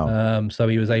 Wow. So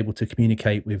he was able to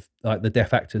communicate with like the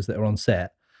deaf actors that are on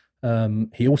set.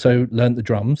 He also learned the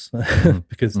drums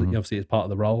because obviously it's part of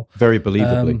the role. Very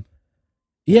believably.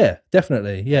 Yeah,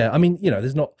 definitely. Yeah. I mean,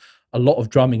 there's not a lot of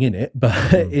drumming in it,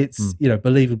 but it's,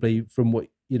 believably from what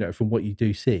you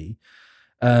do see.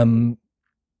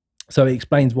 So it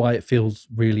explains why it feels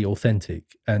really authentic.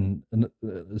 And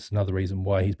that's another reason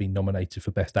why he's been nominated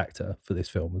for Best Actor for this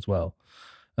film as well.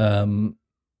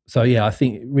 So yeah, I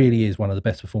think it really is one of the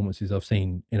best performances I've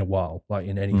seen in a while, like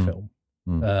in any film.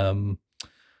 No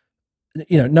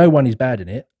one is bad in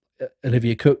it.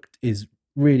 Olivia Cook is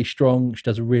really strong. She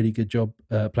does a really good job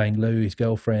playing Lou, his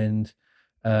girlfriend.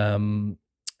 And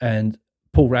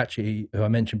Paul Ratchie, who I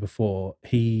mentioned before,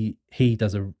 he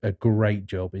does a great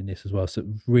job in this as well. So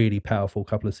really powerful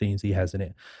couple of scenes he has in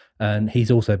it. And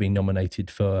he's also been nominated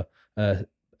for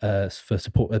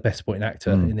support best supporting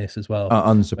actor in this as well.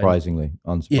 Unsurprisingly.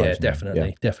 Yeah,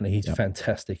 definitely. He's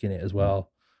fantastic in it as well.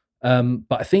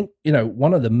 But I think,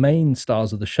 one of the main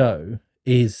stars of the show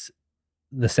is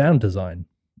the sound design.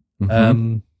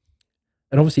 And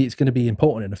obviously it's going to be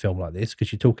important in a film like this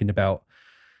because you're talking about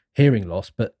hearing loss,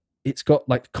 but it's got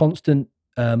like constant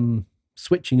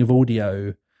switching of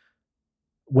audio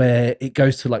where it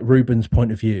goes to like Ruben's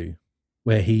point of view,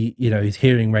 where he, his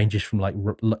hearing ranges from like,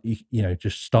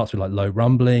 just starts with like low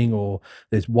rumbling, or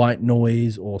there's white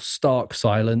noise or stark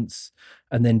silence.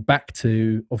 And then back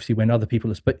to, obviously, when other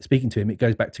people are speaking to him, it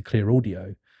goes back to clear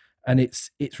audio. And it's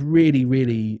really,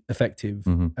 really effective.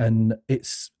 And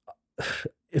it's,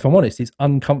 if I'm honest, it's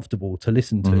uncomfortable to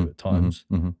listen to at times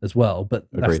as well. But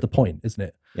that's the point, isn't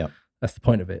it? Yeah. That's the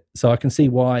point of it. So I can see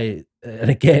why,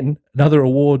 and again, another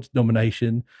award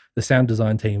nomination, the sound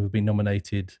design team have been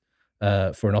nominated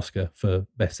for an Oscar for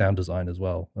Best Sound Design as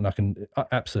well. And I can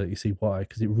absolutely see why,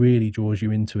 because it really draws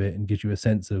you into it and gives you a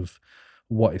sense of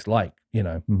what it's like,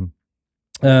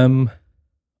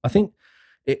 I think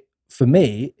for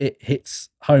me, it hits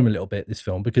home a little bit, this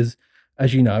film, because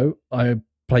as you know, I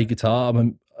play guitar.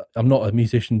 I'm not a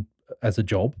musician as a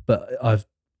job, but I've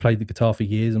played the guitar for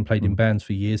years and played in bands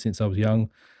for years since I was young.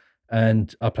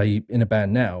 And I play in a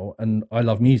band now, and I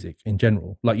love music in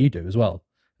general, like you do as well.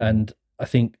 And I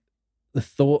think the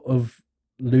thought of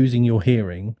losing your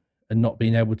hearing and not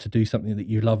being able to do something that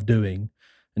you love doing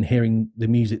and hearing the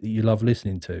music that you love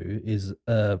listening to is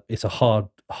it's a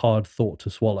hard thought to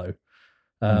swallow.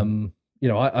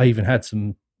 I even had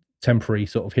some temporary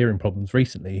sort of hearing problems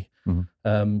recently,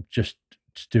 just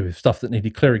to do with stuff that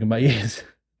needed clearing in my ears.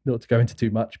 Not to go into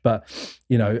too much, but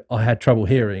I had trouble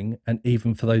hearing, and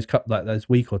even for those those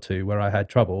week or two where I had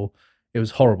trouble, it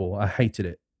was horrible. I hated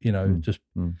it.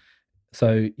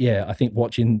 So yeah, I think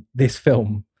watching this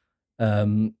film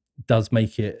does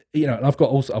make it, and I've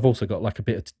also got like a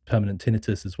bit of permanent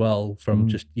tinnitus as well from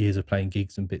just years of playing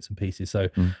gigs and bits and pieces. So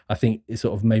I think it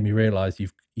sort of made me realize you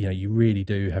really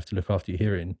do have to look after your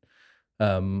hearing.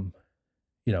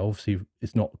 Obviously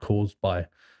it's not caused by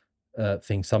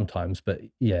things sometimes, but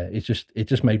yeah, it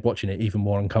just made watching it even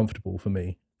more uncomfortable for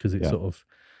me because it sort of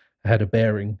had a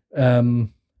bearing.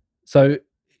 So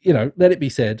let it be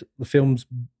said, the film's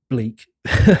bleak.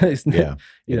 It's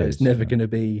never going to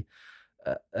be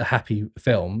a happy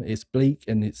film. It's bleak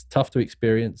and it's tough to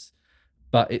experience,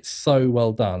 but it's so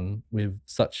well done with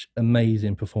such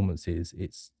amazing performances.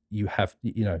 It's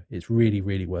really,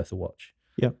 really worth a watch.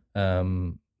 Yeah.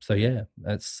 So yeah,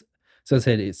 so I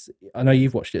said, I know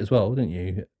you've watched it as well, didn't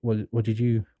you? What did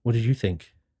you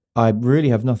think? I really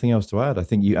have nothing else to add. I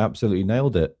think you absolutely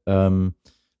nailed it.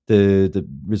 The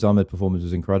Riz Ahmed performance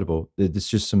was incredible. There's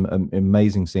just some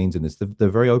amazing scenes in this. The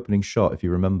very opening shot, if you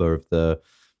remember, of the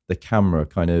camera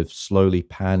kind of slowly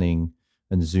panning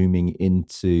and zooming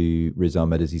into Riz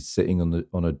Ahmed as he's sitting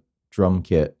on a drum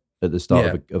kit at the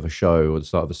start of a show or the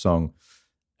start of a song,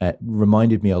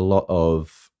 reminded me a lot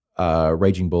of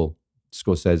Raging Bull,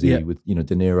 Scorsese with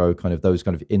De Niro, kind of those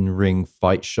kind of in-ring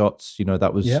fight shots.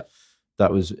 That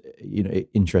was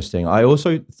interesting. I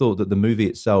also thought that the movie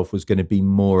itself was going to be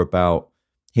more about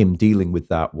him dealing with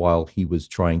that while he was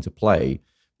trying to play.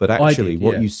 But actually,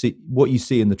 what you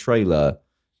see in the trailer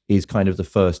is kind of the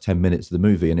first 10 minutes of the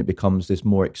movie, and it becomes this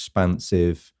more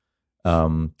expansive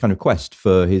kind of quest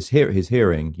for his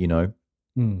hearing,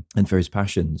 and for his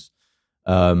passions.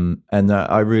 And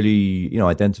I really,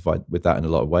 identified with that in a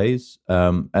lot of ways.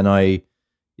 And I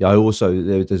also,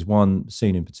 there's one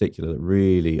scene in particular that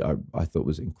really I thought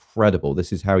was incredible.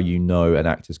 This is how an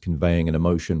actor's conveying an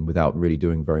emotion without really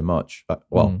doing very much.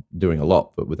 Doing a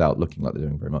lot, but without looking like they're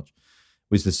doing very much.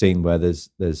 Was the scene where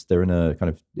they're in a kind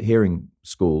of hearing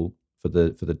school for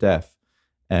the deaf,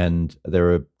 and there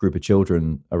are a group of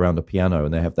children around a piano,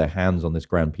 and they have their hands on this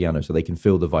grand piano so they can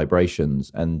feel the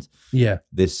vibrations. And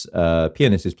this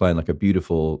pianist is playing like a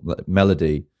beautiful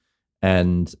melody,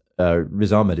 and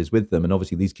Riz Ahmed is with them, and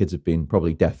obviously these kids have been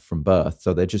probably deaf from birth,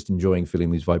 so they're just enjoying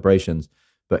feeling these vibrations.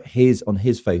 But on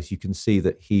his face, you can see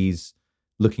that he's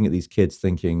looking at these kids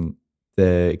thinking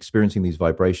they're experiencing these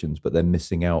vibrations, but they're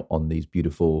missing out on these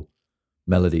beautiful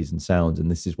melodies and sounds,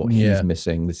 and this is what he's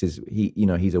missing. This is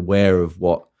he's aware of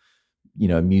what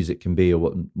music can be, or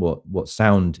what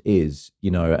sound is,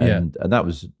 and that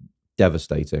was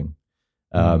devastating.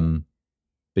 But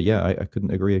yeah, I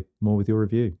couldn't agree more with your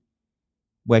review.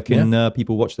 Where can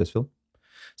people watch this film?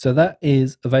 So that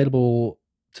is available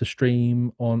to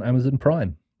stream on Amazon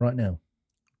Prime right now.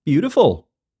 Beautiful.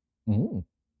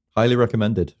 Highly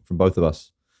recommended from both of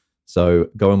us. So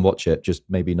go and watch it, just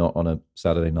maybe not on a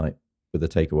Saturday night with a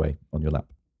takeaway on your lap.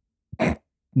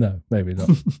 No, maybe not.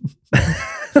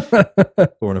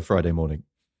 Or on a Friday morning.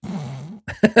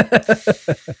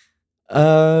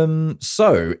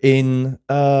 So in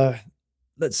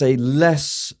let's say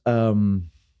less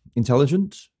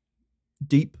intelligent,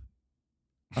 deep,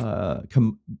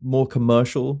 more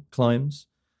commercial climes,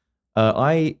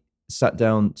 I sat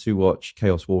down to watch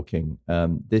Chaos Walking.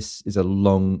 This is a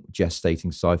long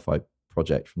gestating sci-fi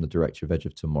project from the director of Edge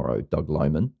of Tomorrow, Doug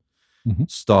Liman,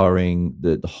 starring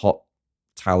the hot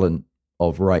talent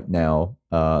of right now,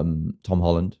 Tom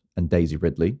Holland and Daisy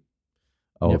Ridley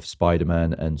of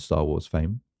Spider-Man and Star Wars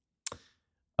fame.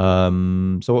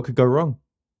 So what could go wrong?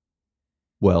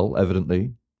 Well,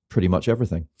 evidently, pretty much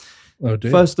everything. Oh,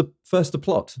 dear. First, the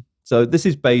plot. So this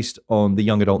is based on the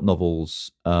young adult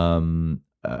novels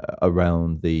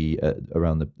around the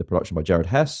production by Jared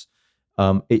Hess.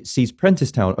 It sees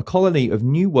Prenticetown, a colony of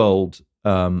New World,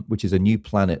 which is a new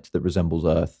planet that resembles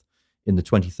Earth, in the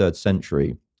 23rd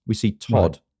century. We see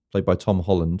Todd, played by Tom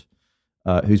Holland,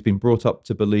 who's been brought up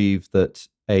to believe that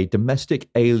a domestic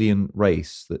alien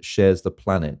race that shares the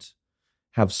planet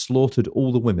have slaughtered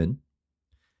all the women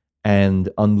and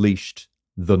unleashed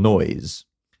the noise,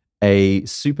 a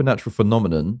supernatural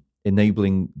phenomenon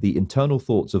enabling the internal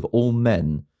thoughts of all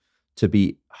men to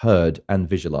be heard and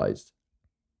visualized.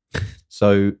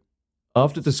 So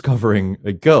after discovering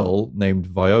a girl named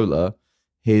Viola,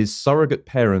 his surrogate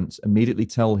parents immediately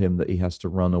tell him that he has to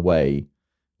run away,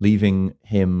 leaving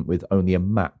him with only a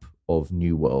map of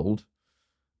New World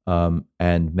and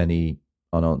many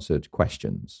unanswered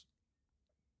questions.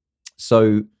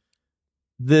 So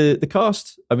the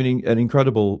cast, I mean, an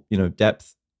incredible,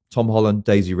 depth. Tom Holland,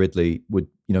 Daisy Ridley would,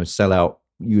 sell out.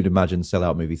 You would imagine sell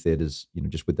out movie theaters,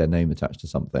 just with their name attached to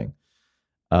something.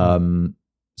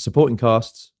 Supporting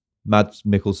casts: Mads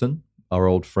Mikkelsen, our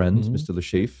old friend, Mr.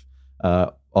 Lashif,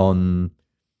 on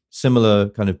similar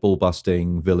kind of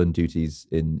ball-busting villain duties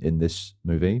in this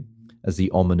movie as the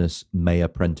ominous Mayor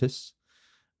Prentice.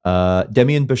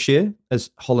 Demian Bashir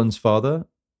as Holland's father,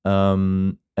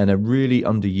 and a really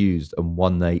underused and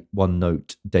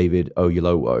one-note David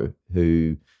Oyelowo,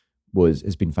 who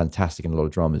has been fantastic in a lot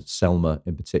of dramas. Selma,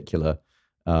 in particular,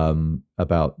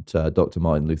 about Dr.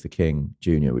 Martin Luther King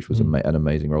Jr., which was an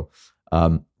amazing role.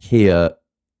 Here,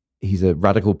 he's a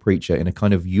radical preacher in a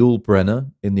kind of Yul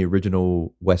Brynner in the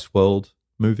original Westworld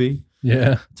movie,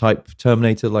 type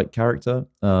Terminator-like character.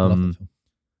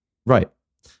 Right.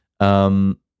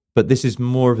 But this is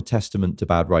more of a testament to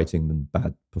bad writing than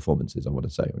bad performances, I want to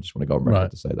say. I just want to go on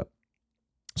record to say that.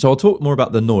 So I'll talk more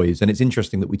about the noise, and it's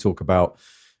interesting that we talk about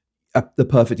the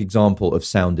perfect example of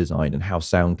sound design and how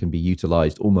sound can be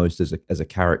utilized almost as a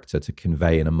character to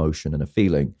convey an emotion and a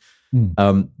feeling.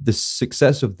 The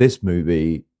success of this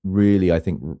movie really, I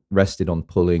think, rested on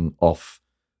pulling off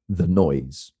the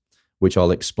noise, which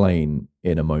I'll explain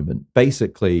in a moment.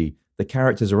 Basically, the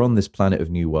characters are on this planet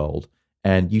of New World,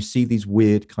 and you see these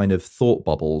weird kind of thought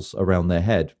bubbles around their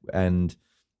head, and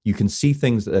you can see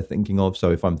things that they're thinking of.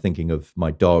 So if I'm thinking of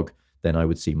my dog, then I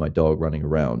would see my dog running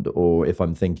around. Or if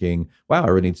I'm thinking, wow, I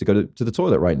really need to go to the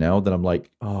toilet right now, then I'm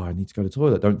like, oh, I need to go to the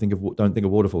toilet. Don't think of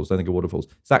waterfalls. Don't think of waterfalls.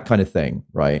 It's that kind of thing,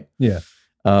 right? Yeah.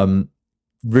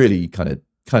 Really kind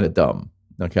of dumb.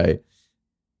 Okay.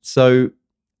 So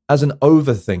as an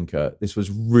overthinker, this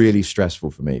was really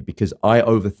stressful for me because I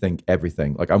overthink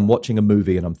everything. Like I'm watching a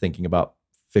movie and I'm thinking about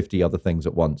 50 other things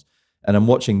at once. And I'm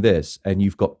watching this and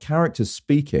you've got characters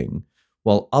speaking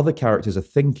while other characters are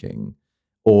thinking,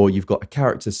 or you've got a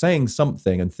character saying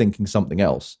something and thinking something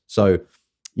else. So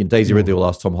Daisy Ridley will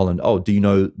ask Tom Holland, oh, do you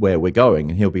know where we're going?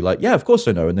 And he'll be like, yeah, of course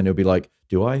I know. And then he'll be like,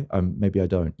 do I? Maybe I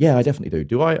don't. Yeah, I definitely do.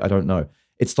 Do I? I don't know.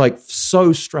 It's like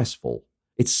so stressful.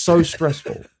 It's so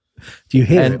stressful. Do you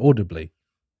hear it audibly?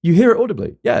 You hear it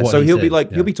audibly. Yeah. What so he'll says, be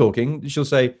like, he'll be talking. She'll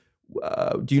say,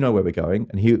 do you know where we're going?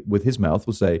 And he, with his mouth,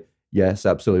 will say, yes,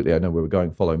 absolutely. I know where we're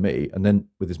going. Follow me. And then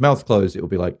with his mouth closed, it will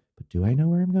be like, but do I know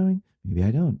where I'm going? Maybe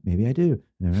I don't. Maybe I do.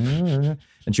 And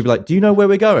she'll be like, do you know where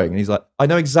we're going? And he's like, I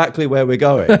know exactly where we're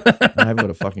going. I haven't got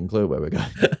a fucking clue where we're going.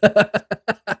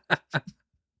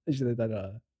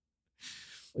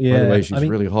 Yeah. By the way, she's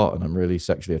really hot and I'm really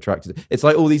sexually attracted. It's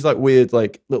like all these like weird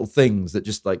like little things that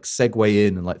just like segue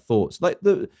in and like thoughts. Like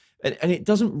and it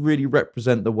doesn't really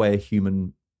represent the way a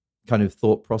human kind of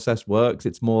thought process works.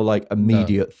 It's more like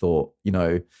immediate thought,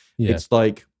 It's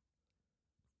like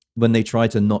when they try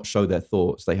to not show their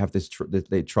thoughts, they have this,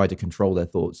 they try to control their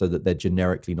thoughts so that they're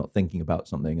generically not thinking about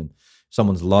something. And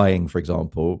someone's lying, for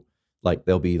example, like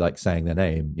they'll be like saying their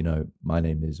name, my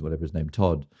name is whatever his name,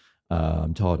 Todd.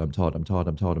 I'm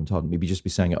Todd. Maybe just be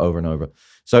saying it over and over.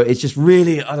 So it's just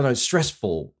really, I don't know,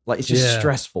 stressful. Like it's just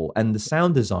stressful. And the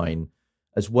sound design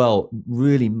as well,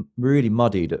 really, really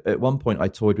muddied. At one point I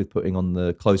toyed with putting on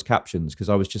the closed captions because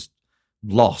I was just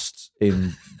lost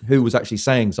in who was actually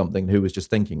saying something, who was just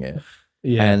thinking it,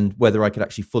 and whether I could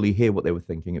actually fully hear what they were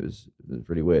thinking. It was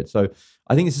really weird. So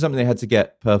I think this is something they had to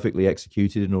get perfectly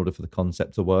executed in order for the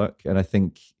concept to work. And I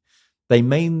think they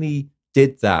mainly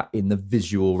did that in the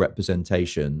visual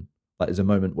representation. Like there's a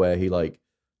moment where he like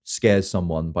scares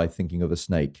someone by thinking of a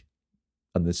snake,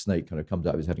 and the snake kind of comes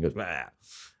out of his head and goes, bah.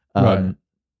 Right.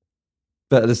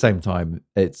 But at the same time,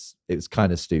 it's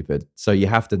kind of stupid. So you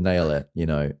have to nail it,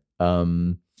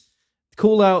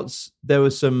 Call outs, there were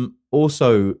some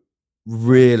also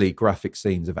really graphic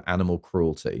scenes of animal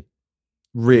cruelty,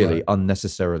 really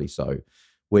unnecessarily so,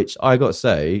 which I got to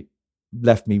say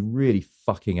left me really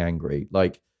fucking angry.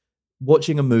 Like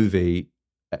watching a movie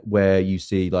where you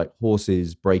see like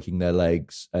horses breaking their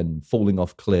legs and falling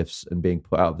off cliffs and being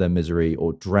put out of their misery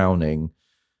or drowning,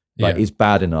 is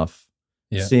bad enough.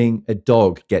 Seeing a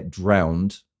dog get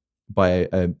drowned by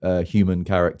a human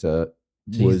character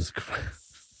was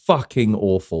fucking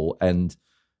awful and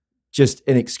just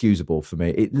inexcusable for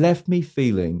me. It left me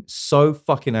feeling so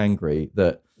fucking angry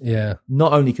that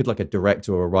not only could like a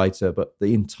director or a writer, but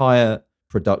the entire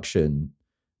production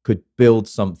could build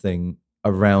something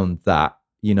around that,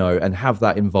 and have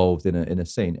that involved in a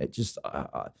scene. It just,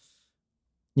 I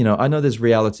know there's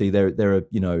reality. There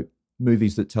are,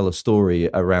 movies that tell a story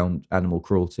around animal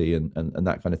cruelty and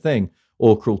that kind of thing,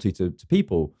 or cruelty to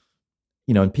people.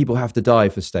 And people have to die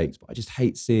for stakes, but I just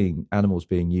hate seeing animals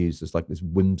being used as like this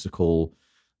whimsical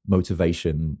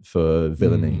motivation for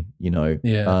villainy,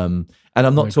 And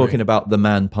I'm not talking about The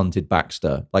Man Punted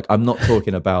Baxter. Like I'm not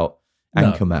talking about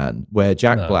Anchorman, where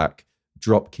Jack Black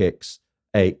drop kicks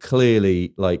a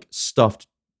clearly like stuffed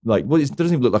Like, well, it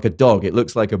doesn't even look like a dog. It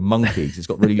looks like a monkey. It's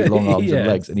got really long arms and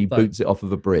legs, and he boots it off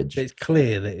of a bridge. It's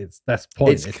clear that that's the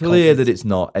point. It's clear that it's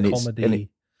not, and comedy.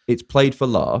 It's played for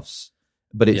laughs,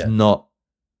 but it's not.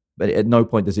 But at no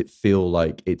point does it feel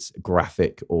like it's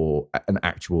graphic or an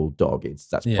actual dog.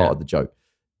 That's part of the joke.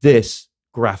 This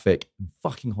graphic,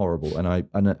 fucking horrible.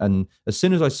 And as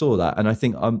soon as I saw that, and I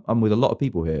think I'm with a lot of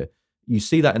people here. You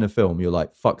see that in a film, you're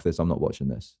like, fuck this. I'm not watching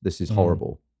this. This is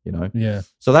horrible. You know? Yeah.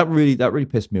 So that really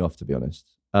pissed me off, to be honest.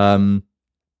 In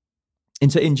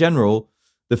general,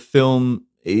 the film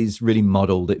is really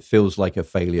muddled. It feels like a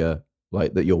failure,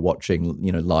 like that you're watching,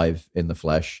 live in the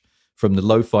flesh. From the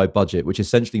lo-fi budget, which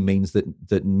essentially means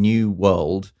that New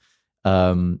World,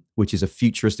 which is a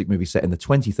futuristic movie set in the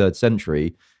 23rd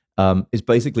century, is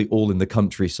basically all in the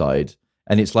countryside,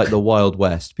 and it's like the Wild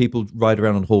West. People ride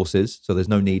around on horses, so there's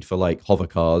no need for like hover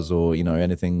cars or any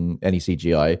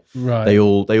CGI. Right. They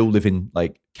all live in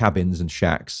like cabins and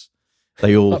shacks.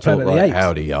 They all like talk like,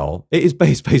 "Howdy, y'all." It is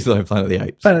basically like Planet of the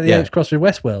Apes. Planet of the Apes crossed with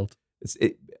Westworld.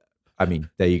 I mean,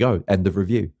 there you go. End of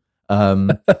review.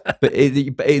 But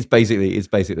it's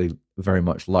basically very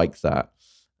much like that.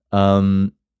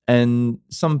 And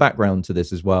some background to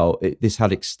this as well. This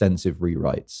had extensive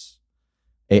rewrites.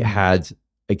 It had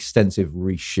extensive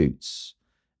reshoots.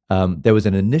 There was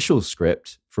an initial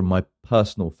script from my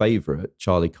personal favorite,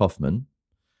 Charlie Kaufman,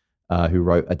 who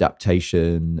wrote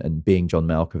Adaptation and Being John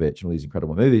Malkovich and all these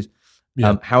incredible movies.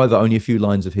 Yeah. However, only a few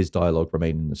lines of his dialogue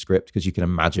remain in the script, because you can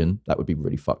imagine that would be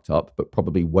really fucked up, but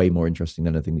probably way more interesting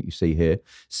than anything that you see here.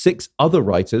 6 other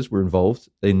writers were involved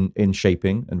in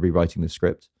shaping and rewriting the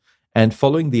script. And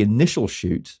following the initial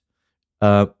shoot,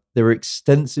 there were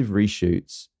extensive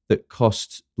reshoots that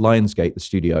cost Lionsgate, the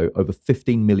studio, over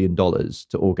 $15 million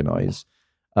to organize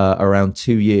around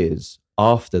 2 years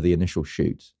after the initial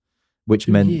shoot, which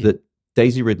meant that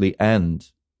Daisy Ridley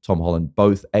and Tom Holland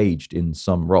both aged in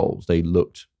some roles. They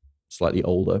looked slightly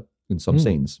older in some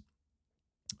scenes.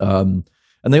 And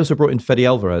they also brought in Fede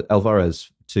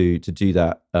Alvarez to do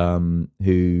that,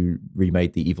 who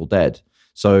remade The Evil Dead.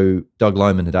 So Doug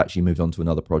Liman had actually moved on to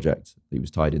another project that he was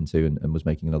tied into and was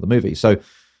making another movie. So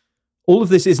all of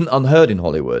this isn't unheard in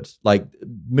Hollywood. Like,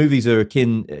 movies are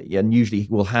akin and usually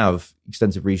will have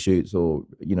extensive reshoots or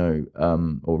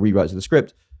rewrites of the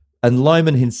script. And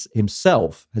Lyman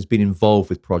himself has been involved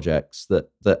with projects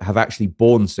that have actually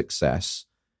borne success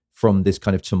from this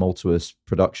kind of tumultuous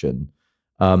production.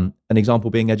 An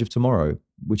example being Edge of Tomorrow,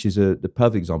 which is the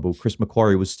perfect example. Chris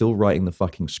McQuarrie was still writing the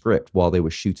fucking script while they were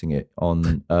shooting it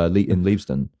in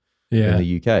Leavesden in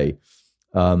the UK.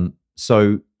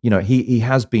 So, he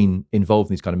has been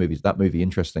involved in these kind of movies. That movie,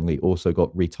 interestingly, also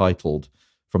got retitled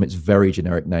from its very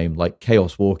generic name, like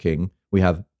Chaos Walking. We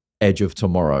have Edge of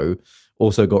Tomorrow.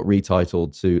 Also got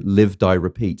retitled to Live, Die,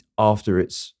 Repeat after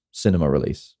its cinema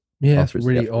release. Yeah, it's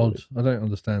really odd. Release. I don't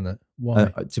understand that. Why?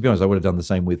 To be honest, I would have done the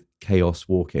same with Chaos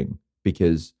Walking,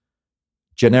 because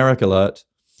generic alert.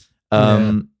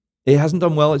 It hasn't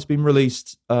done well. It's been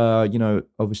released,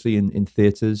 obviously in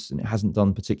theaters, and it hasn't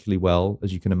done particularly well,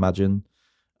 as you can imagine.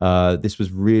 This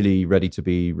was really ready to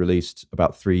be released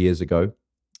about 3 years ago,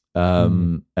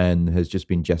 and has just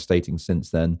been gestating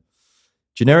since then.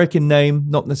 Generic in name,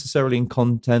 not necessarily in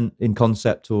content, in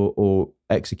concept or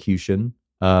execution.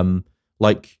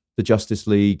 Like the Justice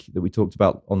League that we talked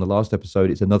about on the last episode,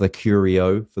 it's another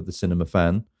curio for the cinema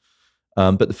fan.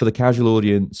 But for the casual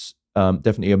audience,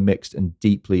 definitely a mixed and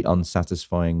deeply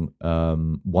unsatisfying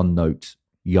one-note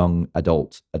young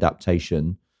adult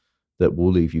adaptation that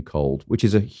will leave you cold, which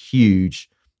is a huge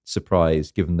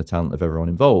surprise given the talent of everyone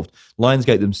involved.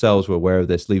 Lionsgate themselves were aware of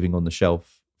this, leaving on the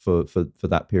shelf for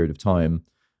that period of time,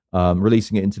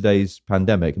 releasing it in today's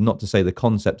pandemic. Not to say the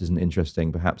concept isn't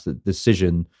interesting, perhaps the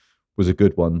decision was a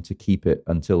good one to keep it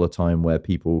until a time where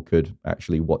people could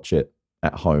actually watch it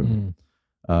at home.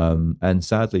 And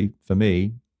sadly for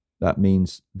me, that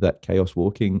means that Chaos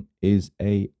Walking is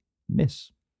a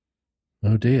miss.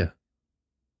 Oh dear.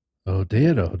 Oh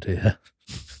dear, oh dear.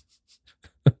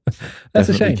 That's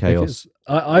definitely a shame. Chaos.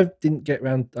 I didn't get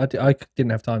around. I didn't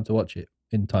have time to watch it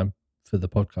in time for the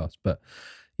podcast. But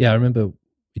yeah, I remember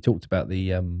we talked about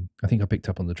the. I think I picked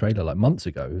up on the trailer like months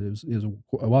ago. It was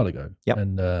a while ago. Yep.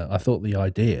 And I thought the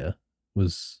idea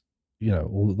was,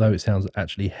 although it sounds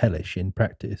actually hellish in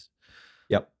practice.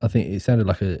 Yep. I think it sounded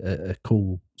like a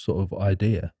cool sort of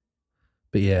idea.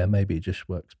 But yeah, maybe it just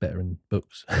works better in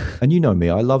books. And you know me,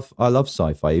 I love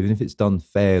sci-fi, even if it's done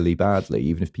fairly badly,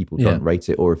 even if people don't rate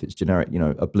it, or if it's generic.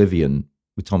 Oblivion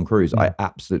with Tom Cruise, I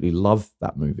absolutely love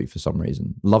that movie for some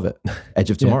reason. Love it. Edge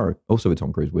of Tomorrow, also with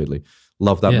Tom Cruise, weirdly,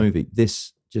 love that movie.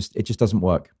 This just doesn't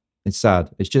work. It's sad.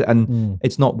 It's just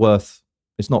it's not worth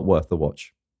the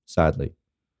watch. sadly.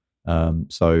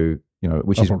 So,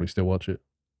 which I'll is probably still watch it.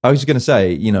 I was just going to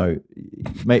say,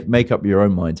 make up your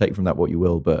own mind, take from that what you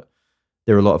will, but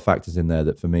there are a lot of factors in there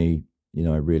that for me,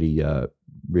 really,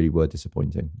 really were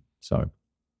disappointing. So.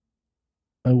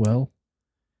 Oh, well.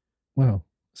 Well,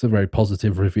 it's a very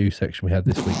positive review section we had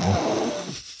this week.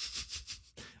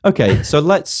 Okay, so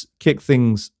let's kick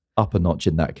things up a notch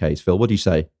in that case. Phil, what do you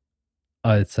say?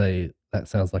 I'd say that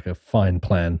sounds like a fine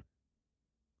plan.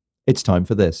 It's time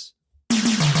for this.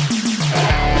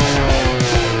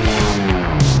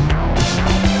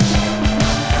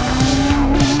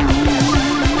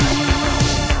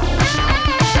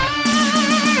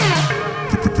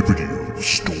 Video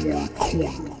Store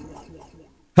Corner.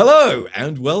 Hello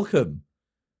and welcome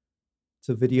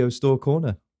to Video Store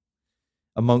Corner.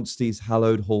 Amongst these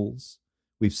hallowed halls,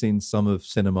 we've seen some of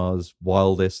cinema's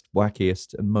wildest,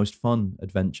 wackiest, and most fun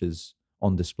adventures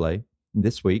on display. And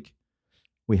this week,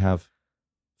 we have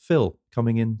Phil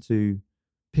coming in to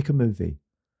pick a movie.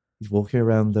 He's walking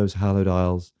around those hallowed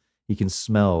aisles. He can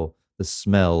smell the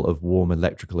smell of warm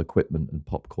electrical equipment and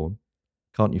popcorn.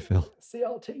 Can't you, Phil?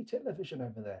 CRT television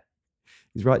over there.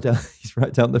 He's right down. He's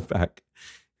right down the back.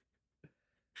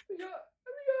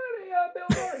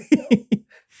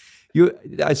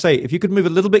 I say, if you could move a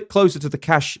little bit closer to the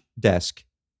cash desk.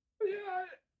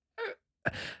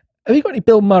 Have you got any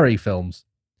Bill Murray films?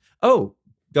 Oh,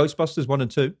 Ghostbusters 1 and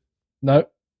 2. No,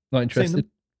 not interested.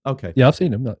 Okay. Yeah, I've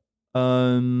seen them. Not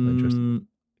interested.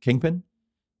 Kingpin?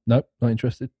 No, not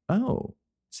interested. Oh,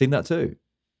 seen that too?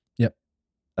 Yep.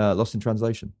 Lost in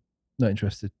Translation? Not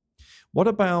interested. What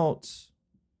about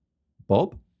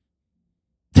Bob?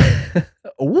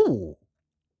 Ooh.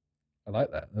 I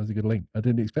like that. That was a good link. I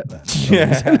didn't expect that.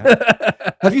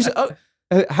 Yeah. Have you?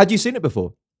 Had you seen it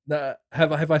before? No.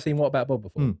 Have I seen What About Bob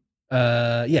before?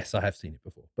 Yes, I have seen it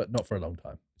before, but not for a long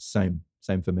time. Same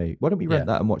for me. Why don't we rent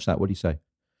that and watch that? What do you say?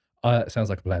 Sounds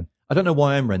like a plan. I don't know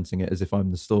why I'm renting it as if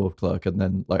I'm the store clerk, and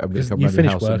then I'm going to come you around your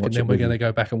finish house work, and watch and then we're going to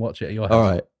go back and watch it at your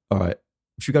house. All right.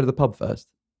 Should we go to the pub first?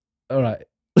 All right.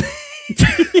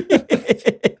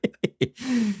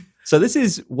 So this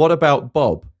is What About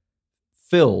Bob?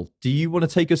 Phil, do you want to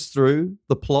take us through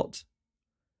the plot?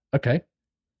 Okay.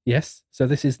 Yes. So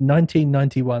this is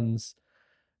 1991's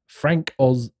Frank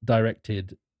Oz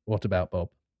directed What About Bob?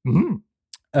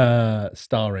 Mm-hmm.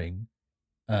 Starring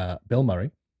Bill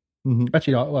Murray. Mm-hmm.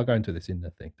 Actually, I'll go into this in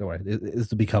the thing. Don't worry. It's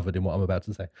to be covered in what I'm about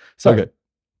to say. So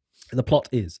The plot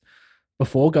is,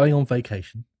 before going on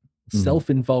vacation,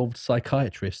 self-involved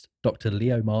psychiatrist Dr.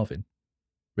 Leo Marvin,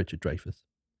 Richard Dreyfuss,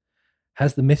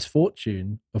 has the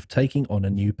misfortune of taking on a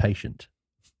new patient,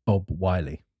 Bob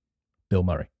Wiley, Bill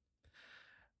Murray.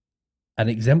 An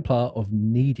exemplar of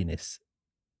neediness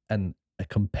and a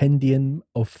compendium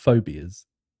of phobias,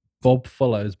 Bob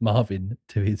follows Marvin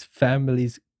to his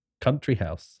family's country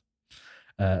house.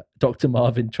 Dr.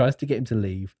 Marvin tries to get him to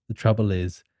leave. The trouble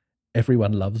is,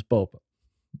 everyone loves Bob.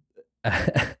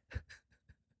 As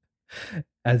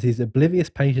his oblivious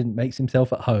patient makes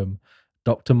himself at home,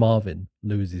 Dr. Marvin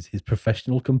loses his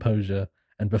professional composure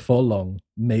and before long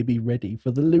may be ready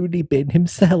for the loony bin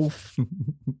himself.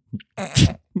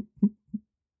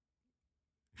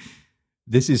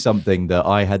 This is something that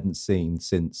I hadn't seen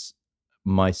since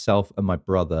myself and my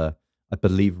brother, I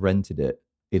believe, rented it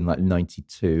in like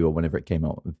 92 or whenever it came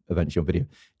out eventually on video.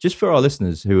 Just for our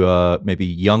listeners who are maybe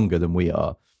younger than we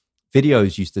are,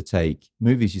 movies used to take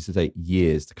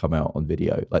years to come out on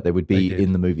video. Like they would be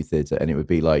in the movie theater and it would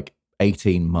be like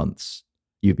 18 months.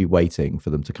 You'd be waiting for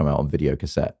them to come out on video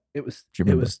cassette. It was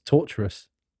torturous.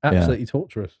 Absolutely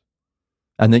torturous.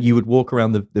 And then you would walk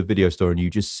around the video store and you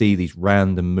just see these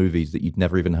random movies that you'd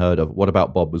never even heard of. What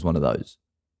About Bob was one of those.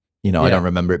 I don't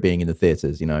remember it being in the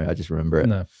theaters. I just remember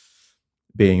it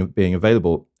being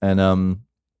available. And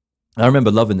I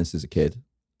remember loving this as a kid.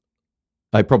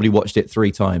 I probably watched it 3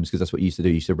 times because that's what you used to do.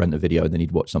 You used to rent a video and then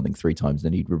you'd watch something 3 times,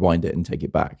 and then you'd rewind it and take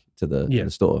it back to the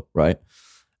store, right?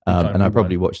 And I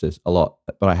probably watched this a lot,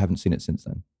 but I haven't seen it since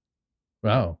then.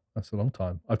 Wow, that's a long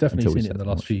time. I've definitely seen it in the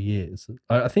last few years.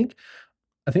 I think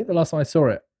the last time I saw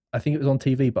it, I think it was on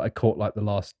TV, but I caught like the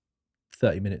last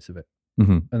 30 minutes of it.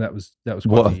 Mm-hmm. And that was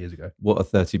quite a few years ago. What a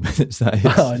 30 minutes that is.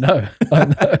 I know.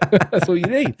 That's all you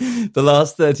need. The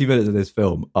last 30 minutes of this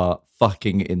film are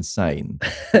fucking insane.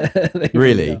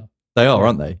 Really? They are,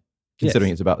 aren't they?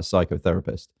 Considering it's about a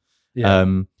psychotherapist. Yeah.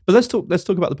 But let's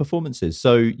talk about the performances.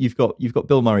 So you've got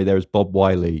Bill Murray there as Bob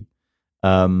Wiley.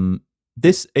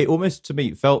 It almost, to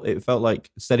me, felt like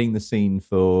setting the scene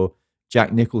for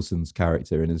Jack Nicholson's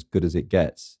character in As Good as It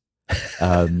Gets.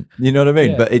 You know what I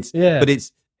mean? Yeah. But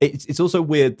it's also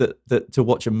weird that to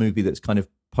watch a movie that's kind of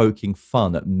poking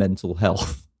fun at mental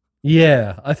health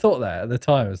Yeah, I thought that at the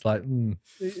time. It's like,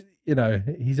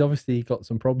 he's obviously got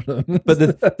some problems. But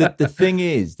the thing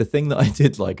is, the thing that I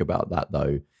did like about that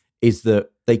though is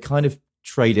that they kind of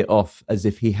trade it off as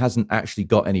if he hasn't actually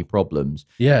got any problems.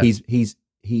 Yeah.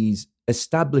 He's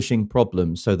establishing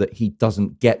problems so that he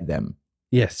doesn't get them.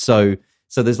 Yes. So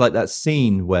there's like that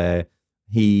scene where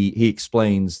he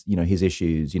explains, his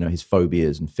issues, his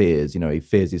phobias and fears. He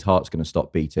fears his heart's going to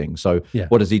stop beating. So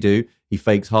what does he do? He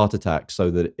fakes heart attacks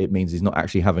so that it means he's not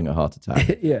actually having a heart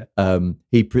attack. Yeah.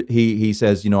 He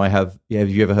says, have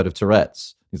you ever heard of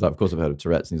Tourette's? He's like, of course I've heard of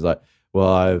Tourette's. And he's like,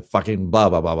 well, I fucking blah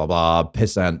blah blah blah blah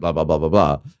pissant blah blah blah blah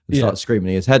blah, and starts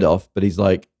screaming his head off. But he's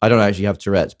like, I don't actually have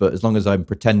Tourette's, but as long as I'm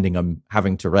pretending I'm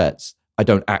having Tourette's, I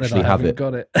don't actually have it,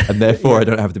 got it. and therefore I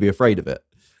don't have to be afraid of it.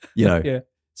 Yeah.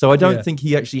 So I don't think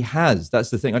he actually has. That's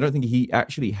the thing. I don't think he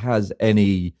actually has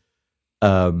any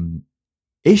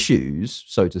issues,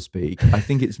 so to speak. I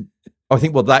think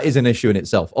that is an issue in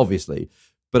itself, obviously,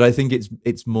 but I think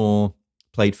it's more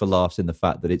played for laughs in the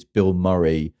fact that it's Bill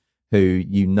Murray, who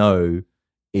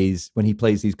is, when he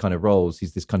plays these kind of roles,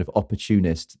 he's this kind of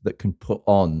opportunist that can put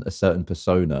on a certain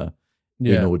persona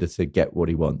in order to get what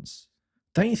he wants.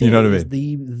 Don't you think it's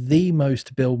the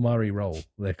most Bill Murray role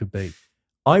there could be?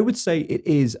 I would say it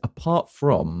is, apart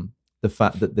from the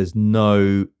fact that there's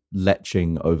no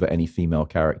leching over any female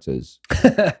characters,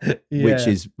 which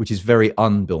is very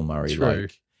un-Bill Murray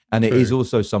like. And it is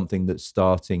also something that's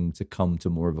starting to come to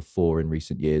more of a fore in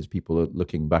recent years. People are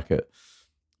looking back at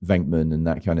Venkman and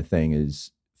that kind of thing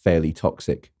as fairly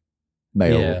toxic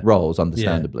male roles,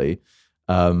 understandably.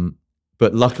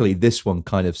 But luckily this one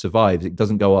kind of survives. It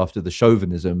doesn't go after the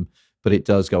chauvinism, but it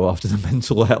does go after the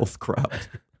mental health crap.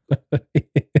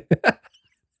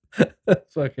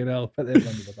 Fucking hell, put them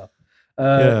under the bus.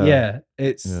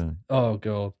 Oh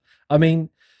god. I mean,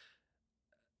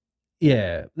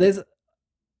 there's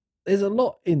a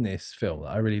lot in this film that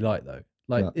I really like though.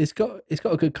 Like it's got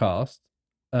a good cast.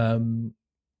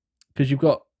 Because you've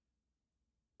got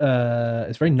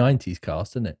it's very 90s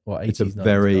cast, isn't it? What 80s? It's a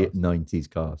very 90s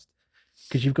cast.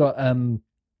 Because you've got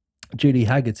Julie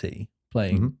Haggerty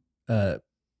playing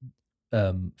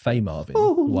Faye Marvin,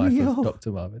 wife of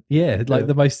Dr. Marvin. Yeah, like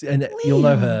the most, and you'll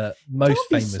know her most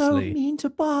famously. So mean to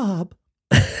Bob.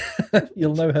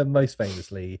 You'll know her most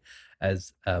famously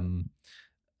as I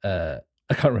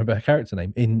can't remember her character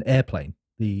name in Airplane.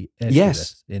 The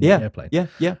Airplane.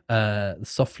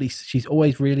 Softly, she's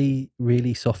always really,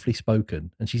 really softly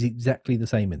spoken, and she's exactly the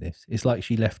same in this. It's like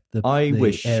she left the. I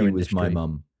wish she was my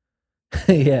mum.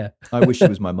 I wish she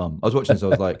was my mum. I was watching this. I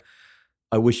was like,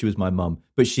 I wish she was my mum,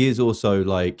 but she is also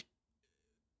like.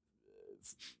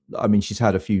 I mean, she's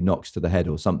had a few knocks to the head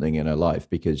or something in her life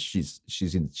because she's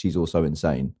also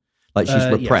insane. Like she's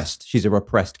repressed. Yes. She's a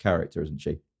repressed character, isn't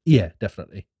she? Yeah,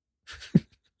 definitely.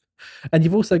 And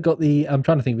you've also got I'm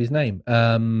trying to think of his name.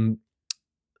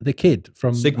 The kid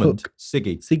from Sigmund. Hook.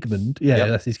 Sigmund. Yeah,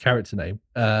 that's his character name.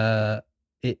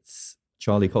 It's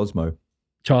Charlie Cosmo.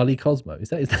 Charlie Cosmo. Is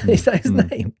that his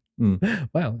name?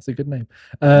 Wow, that's a good name.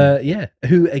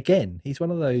 Who again? He's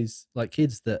one of those like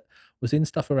kids that was in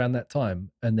stuff around that time,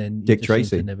 and then Dick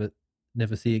Tracy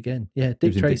never see again. Yeah,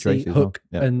 Dick Tracy, Hook,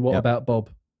 and what about Bob?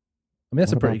 I mean,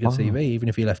 that's a pretty good CV, even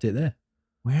if you left it there.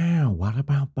 Wow, what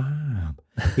about Bob?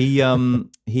 He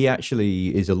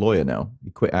actually is a lawyer now. He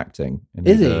quit acting. And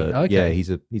is he? Okay. Yeah, he's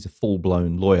a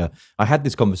full-blown lawyer. I had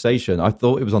this conversation. I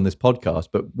thought it was on this podcast,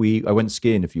 but I went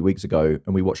skiing a few weeks ago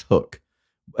and we watched Hook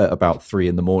at about 3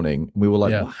 a.m. And we were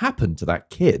like, what happened to that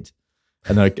kid?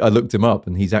 And I looked him up,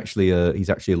 and he's actually a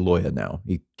lawyer now.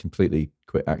 He completely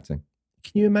quit acting.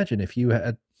 Can you imagine if you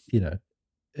had,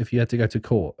 if you had to go to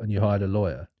court and you hired a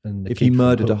lawyer, and if you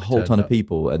murdered a whole ton of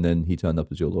people and then he turned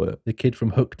up as your lawyer, the kid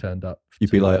from Hook turned up,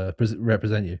 you'd be like,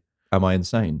 represent you. Am I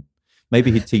insane?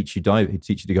 Maybe he'd teach you He'd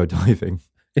teach you to go diving.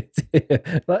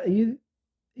 Like, are you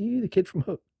the kid from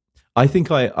Hook? I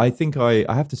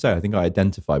have to say, I think I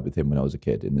identified with him when I was a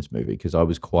kid in this movie because I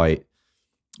was quite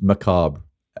macabre,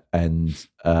 and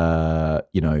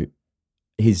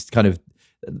his kind of.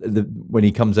 When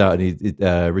he comes out and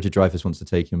Richard Dreyfuss wants to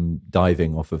take him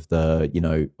diving off of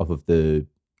the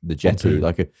jetty,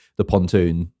 like the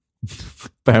pontoon,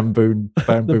 bamboo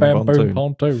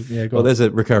pontoon. Yeah, well, there's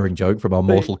a recurring joke from our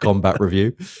Mortal Kombat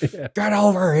review. Get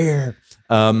over here.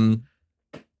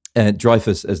 And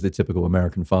Dreyfuss, as the typical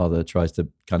American father, tries to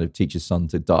kind of teach his son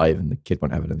to dive, and the kid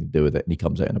won't have anything to do with it. And he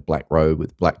comes out in a black robe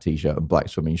with black t-shirt and black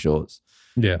swimming shorts.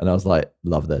 Yeah, and I was like,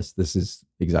 love this. This was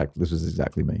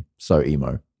exactly me. So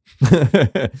emo.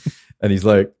 And he's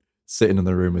like sitting in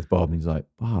the room with Bob, and he's like,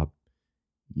 Bob,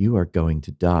 you are going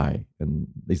to die. And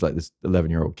he's like this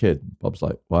 11-year-old kid. Bob's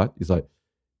like, what? He's like,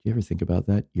 you ever think about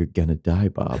that? You're gonna die,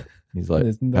 Bob. He's like,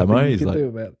 There's am nothing I? you He's can like, do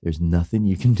about it. there's nothing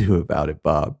you can do about it,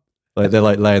 Bob. Like they're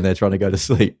like laying there trying to go to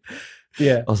sleep.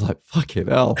 Yeah. I was like, fucking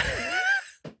hell.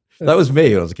 That was me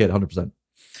when I was a kid, 100%.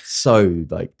 So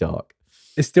like dark.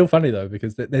 It's still funny though,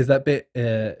 because there's that bit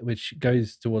which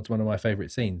goes towards one of my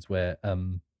favorite scenes where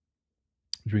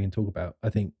which we can talk about, I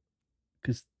think,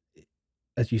 because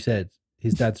as you said,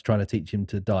 his dad's trying to teach him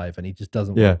to dive and he just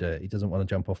doesn't want to do it. He doesn't want to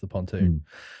jump off the pontoon.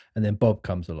 And then Bob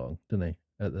comes along, doesn't he,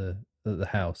 at the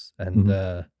house,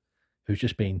 and who's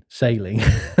just been sailing.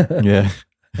 Yeah.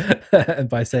 And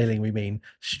by sailing we mean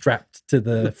strapped to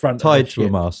the front tied of the to a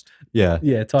ship. mast. Yeah.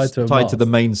 Yeah, tied to a tied mast. to the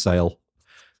mainsail.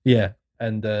 Yeah.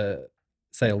 And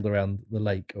sailed around the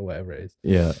lake or whatever it is.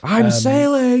 Yeah. I'm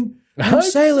sailing. I'm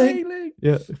sailing.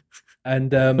 Yeah.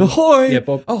 And ahoy. Yeah,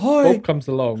 Bob ahoy. Bob comes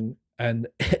along and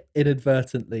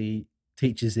inadvertently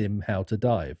teaches him how to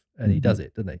dive, and he does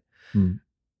it, doesn't he?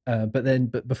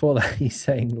 But before that, he's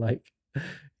saying, like,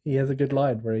 he has a good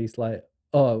line where he's like,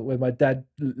 "Oh, when my dad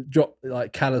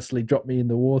callously dropped me in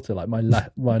the water, like my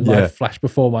life flashed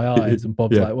before my eyes." And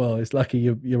Bob's like, "Well, it's lucky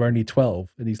you're only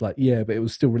 12." And he's like, "Yeah, but it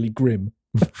was still really grim."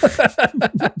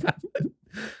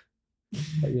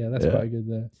 Yeah, that's quite a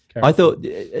good character. I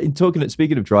thought,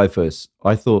 speaking of Dreyfus,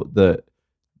 I thought that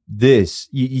this,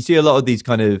 you see a lot of these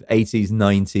kind of 80s,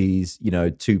 90s,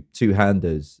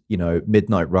 two-handers,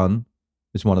 Midnight Run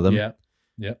is one of them. Yeah.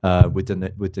 With De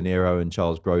Niro and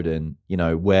Charles Grodin,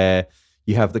 where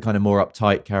you have the kind of more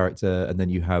uptight character and then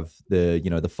you have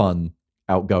the fun,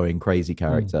 outgoing, crazy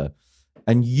character.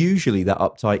 And usually that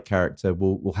uptight character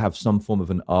will have some form of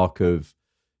an arc of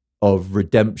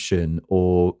redemption,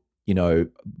 or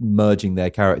merging their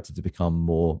character to become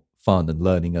more fun and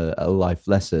learning a life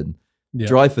lesson. Yeah.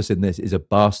 Dreyfus in this is a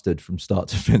bastard from start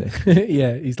to finish.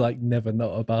 Yeah, he's like never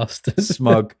not a bastard.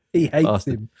 Smug. He hates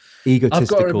bastard. him.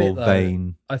 Egotistical, admit, though,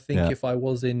 vain. I think if I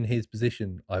was in his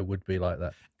position, I would be like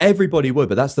that. Everybody would,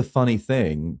 but that's the funny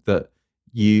thing, that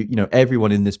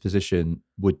everyone in this position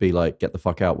would be like, get the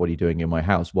fuck out. What are you doing in my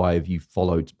house? Why have you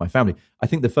followed my family? I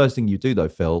think the first thing you do though,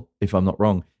 Phil, if I'm not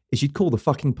wrong, is you'd call the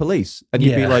fucking police, and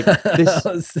you'd be like, this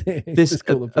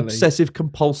obsessive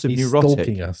compulsive neurotic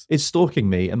is stalking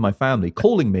me and my family,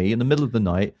 calling me in the middle of the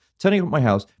night, turning up at my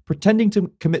house, pretending to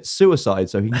commit suicide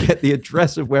so he can get the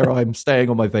address of where I'm staying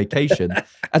on my vacation,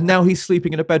 and now he's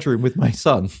sleeping in a bedroom with my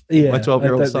son, my 12-year-old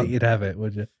son. I don't think you'd have it,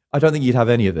 would you? I don't think you'd have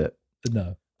any of it.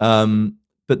 No.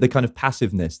 But the kind of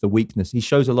passiveness, the weakness, he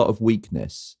shows a lot of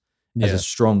weakness. As a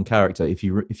strong character. If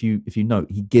you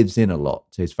note, he gives in a lot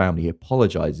to his family. He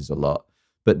apologizes a lot,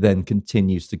 but then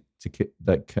continues to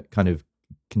kind of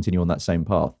continue on that same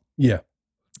path. Yeah.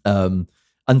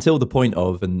 Until the point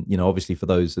of, and obviously for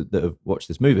those that have watched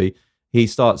this movie, he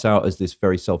starts out as this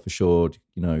very self-assured,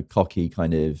 cocky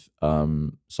kind of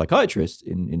psychiatrist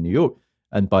in New York,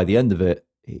 and by the end of it,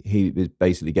 he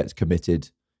basically gets committed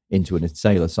into an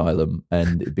insane asylum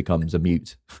and it becomes a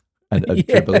mute. And a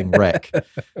dribbling wreck.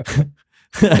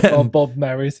 Bob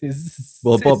marries his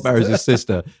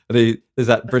sister. And there's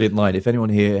that brilliant line, if anyone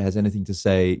here has anything to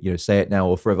say, say it now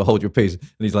or forever hold your peace.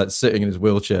 And he's like sitting in his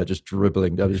wheelchair, just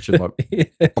dribbling down his chin like,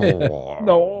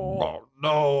 no.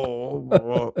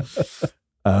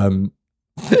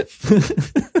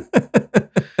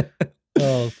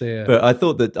 Oh dear. But I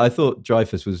thought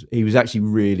Dreyfus was actually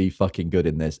really fucking good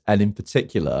in this. And in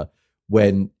particular,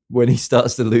 when he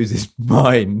starts to lose his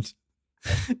mind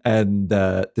and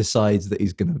decides that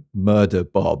he's going to murder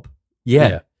Bob.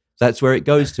 Yeah, that's where it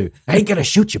goes to. I ain't going to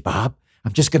shoot you, Bob.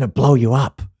 I'm just going to blow you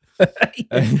up.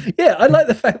 Yeah, I like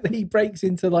the fact that he breaks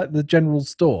into like the general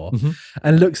store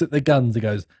and looks at the guns and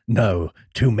goes, "No,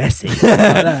 too messy." Like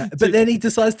that. But then he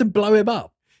decides to blow him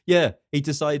up. Yeah, he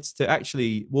decides to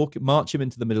actually march him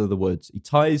into the middle of the woods. He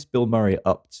ties Bill Murray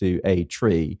up to a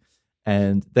tree,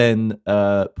 and then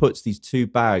puts these 2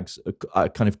 bags,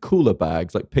 kind of cooler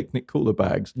bags, like picnic cooler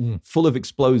bags, full of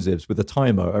explosives with a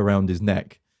timer around his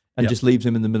neck, and just leaves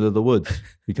him in the middle of the woods.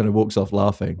 He kind of walks off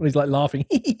laughing. He's like laughing.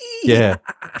 Yeah.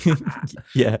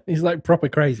 Yeah. He's like proper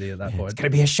crazy at that point. It's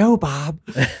going to be a show, Bob.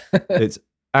 It's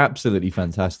absolutely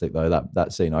fantastic, though,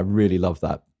 that scene. I really love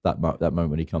that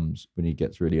moment when he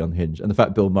gets really unhinged, and the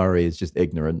fact Bill Murray is just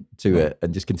ignorant to it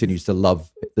and just continues to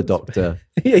love the doctor.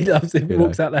 He loves him. He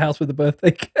walks out the house with a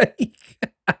birthday cake.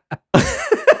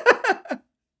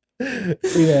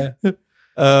 Yeah.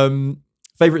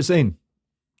 Favorite scene?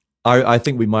 I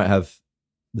think we might have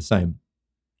the same.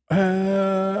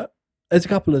 There's a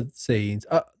couple of scenes.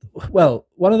 Well,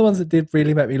 one of the ones that did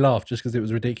really make me laugh just because it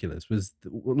was ridiculous was,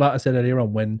 like I said earlier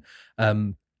on, when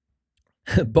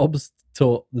Bob's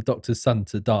taught the doctor's son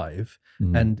to dive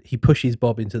and he pushes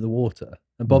Bob into the water.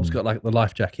 and Bob's got like the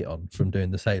life jacket on from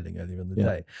doing the sailing earlier in the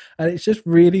day, and it's just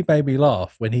really made me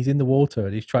laugh when he's in the water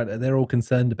and he's trying to, they're all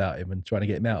concerned about him and trying to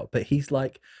get him out, but he's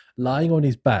like lying on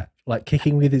his back, like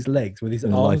kicking with his legs, with his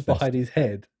arms behind his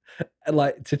head, and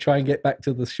like to try and get back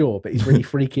to the shore, but he's really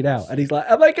freaking out, and he's like,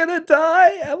 "Am I gonna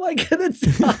die? Am I gonna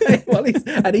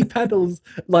die?" And he paddles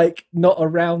like not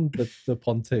around the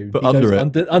pontoon, but he under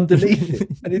goes it, underneath it,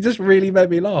 and it just really made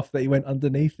me laugh that he went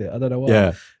underneath it. I don't know why.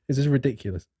 Yeah, it's just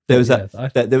ridiculous. There was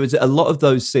there was a lot of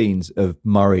those scenes of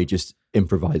Murray just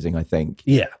improvising. I think.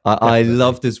 Yeah, I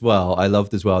loved as well.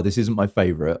 This isn't my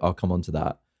favorite. I'll come on to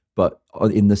that, but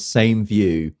in the same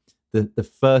view, the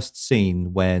first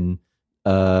scene when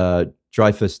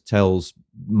Dreyfus tells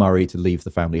Murray to leave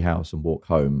the family house and walk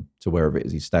home to wherever it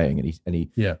is he's staying,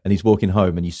 and he's walking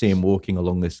home, and you see him walking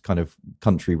along this kind of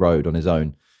country road on his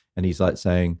own, and he's like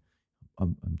saying,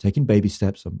 "I'm taking baby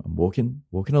steps. I'm walking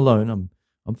alone.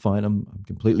 I'm fine. I'm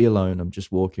completely alone. I'm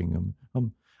just walking.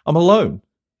 I'm alone.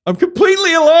 I'm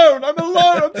completely alone. I'm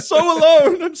alone. I'm so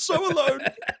alone. I'm so alone."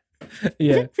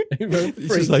 Yeah, he's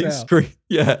just like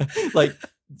like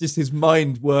just his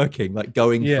mind working, like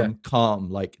going from calm,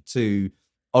 like to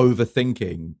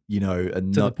overthinking,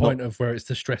 and to the point of where it's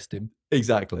distressed him.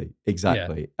 Exactly.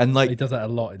 And like he does that a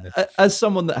lot in this. As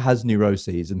someone that has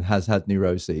neuroses and has had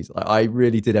neuroses, I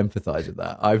really did empathize with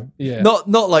that.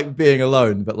 Not like being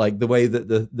alone, but like the way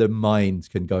that the mind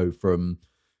can go from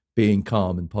being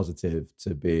calm and positive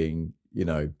to being,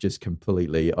 just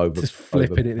completely just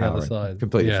flipping it the other side,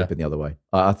 completely flipping the other way.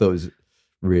 I thought it was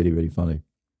really, really funny.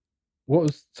 What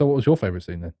was your favorite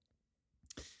scene then?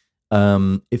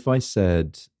 If I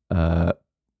said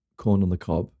corn on the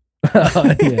cob.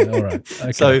 Yeah, all right.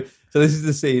 Okay. So this is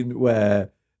the scene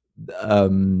where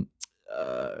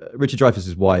Richard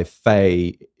Dreyfuss's wife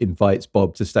Faye invites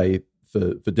Bob to stay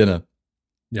for dinner.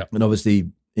 Yeah, and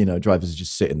obviously Dreyfus is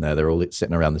just sitting there. They're all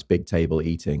sitting around this big table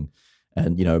eating,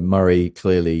 and Murray,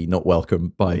 clearly not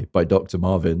welcomed by Dr.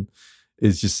 Marvin,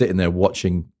 is just sitting there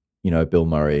watching Bill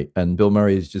Murray, and Bill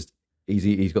Murray is just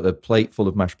he's got a plate full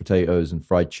of mashed potatoes and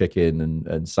fried chicken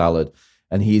and salad,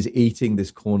 and he's eating this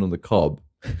corn on the cob.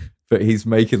 But he's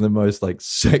making the most like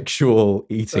sexual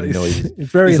eating noises.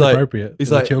 It's very inappropriate.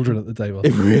 He's like children at the table.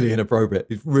 It's really inappropriate.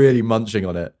 He's really munching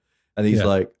on it, and he's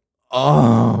like,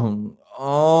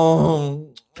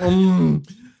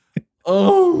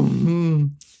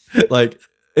 like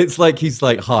it's like he's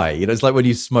like high. It's like when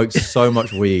you smoke so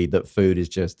much weed that food is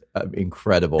just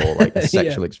incredible, like a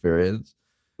sexual experience.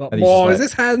 Like, is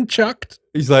this hand chucked?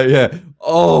 He's like,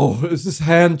 is this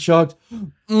hand chucked?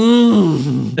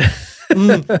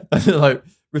 Like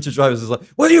Richard Dreyfuss is like,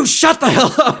 "Will you shut the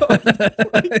hell up?"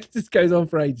 It just goes on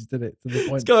for ages, doesn't it? To the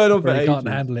point it's going on where for he ages. Can't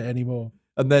handle it anymore.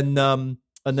 And then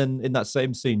in that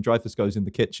same scene, Dreyfus goes in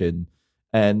the kitchen,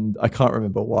 and I can't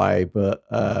remember why, but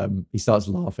he starts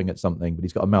laughing at something, but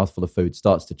he's got a mouthful of food,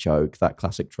 starts to choke, that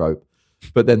classic trope.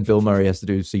 But then Bill Murray has to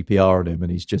do CPR on him,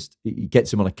 and he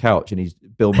gets him on a couch, and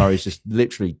Bill Murray's just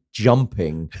literally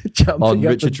jumping on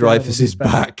Richard Dreyfuss's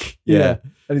back. Yeah.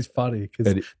 And it's funny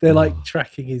because they're like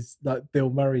tracking his like Bill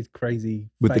Murray's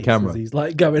crazy with the camera. As he's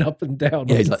like going up and down,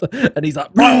 and he's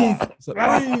like,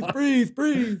 breathe,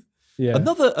 breathe. Yeah.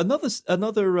 Another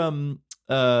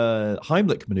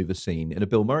Heimlich maneuver scene in a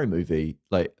Bill Murray movie,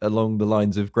 like along the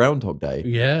lines of Groundhog Day.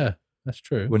 Yeah, that's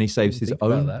true. When he saves his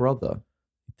own brother.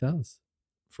 He does.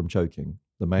 From choking,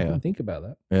 the mayor. I didn't think about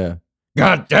that. Yeah.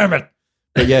 God damn it.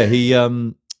 But yeah,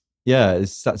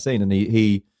 it's that scene, and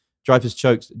Dreyfus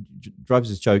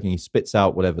is choking, he spits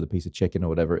out whatever, the piece of chicken or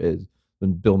whatever it is,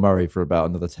 and Bill Murray for about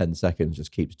another 10 seconds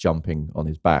just keeps jumping on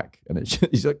his back, and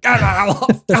he's like, get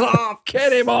off,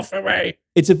 get him off of me.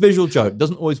 It's a visual joke. It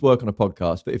doesn't always work on a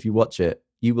podcast, but if you watch it,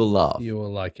 you will laugh. You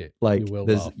will like it. Like, you will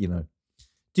there's, laugh.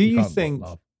 Do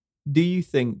you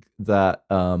think that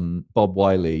Bob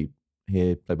Wiley,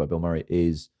 here played by Bill Murray,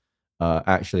 is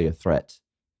actually a threat?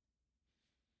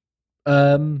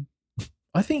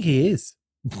 I think he is,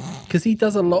 because he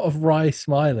does a lot of wry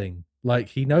smiling. Like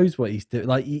he knows what he's doing.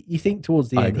 Like you think towards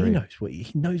the end,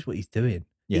 he knows what he's doing.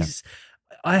 Yeah.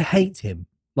 I hate him.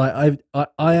 Like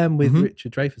I am with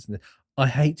Richard Dreyfuss in this. I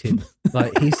hate him.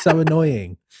 Like he's so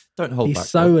annoying. Don't hold back. He's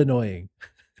so annoying.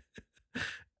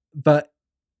 But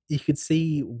you could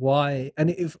see why, and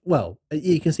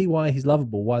you can see why he's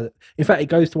lovable. Why, in fact, it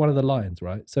goes to one of the lines,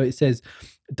 right? So it says,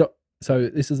 so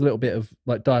this is a little bit of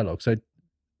like dialogue. So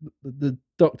the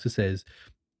doctor says,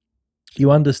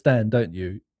 "You understand, don't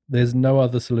you? There's no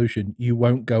other solution. You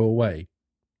won't go away."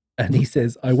 And he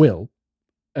says, "I will."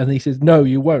 And he says, "No,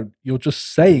 you won't. You're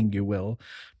just saying you will.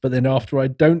 But then after I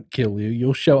don't kill you,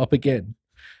 you'll show up again."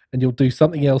 and you'll do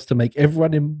something else to make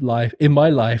everyone in my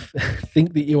life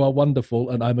think that you are wonderful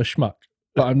and I'm a schmuck.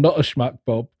 But I'm not a schmuck,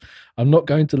 Bob. I'm not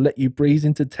going to let you breeze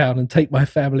into town and take my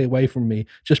family away from me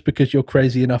just because you're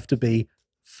crazy enough to be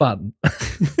fun. And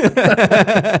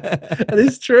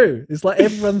it's true. It's like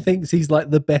everyone thinks he's like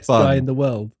the best guy in the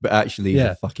world. But actually, he's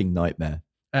a fucking nightmare.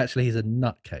 Actually, he's a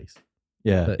nutcase.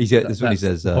 Yeah, But that's what he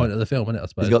says. The point of the film, isn't it? I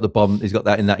suppose he's got the bomb. He's got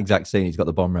that in that exact scene. He's got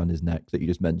the bomb around his neck that you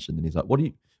just mentioned, and he's like, "What are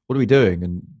we doing?"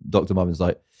 And Dr. Marvin's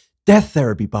like, "Death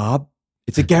therapy, Bob.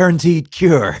 It's a guaranteed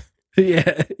cure."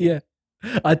 Yeah.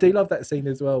 I do love that scene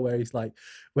as well, where he's like,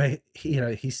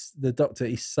 he's the doctor.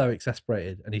 He's so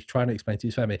exasperated, and he's trying to explain to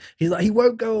his family. He's like, he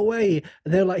won't go away,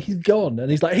 and they're like, he's gone,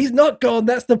 and he's like, he's not gone.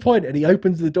 That's the point. And he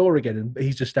opens the door again, and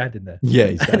he's just standing there. Yeah,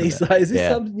 he's like, is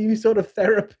this some new sort of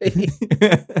therapy?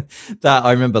 That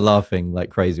I remember laughing like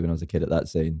crazy when I was a kid at that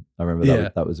scene. I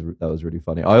remember that was really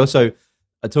funny. I also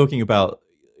talking about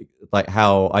like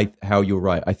how you're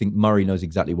right. I think Murray knows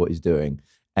exactly what he's doing,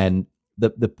 and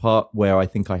the part where I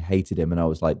think I hated him and I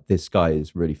was like, this guy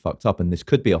is really fucked up and this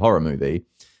could be a horror movie,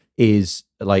 is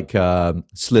like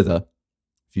Slither,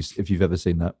 if you've ever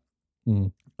seen that.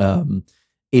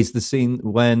 Is the scene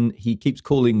when he keeps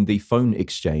calling the phone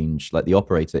exchange, like the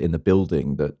operator in the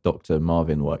building that Dr.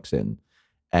 Marvin works in,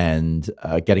 and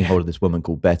getting hold of this woman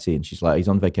called Betty, and she's like, he's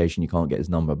on vacation, you can't get his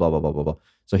number, blah, blah, blah, blah, blah.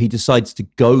 So he decides to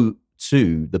go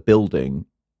to the building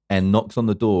and knocks on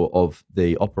the door of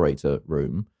the operator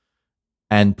room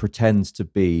and pretends to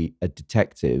be a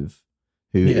detective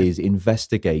who is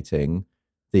investigating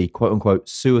the quote-unquote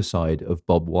suicide of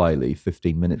Bob Wiley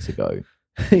 15 minutes ago.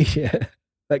 Yeah.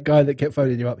 That guy that kept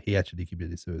phoning you up, he actually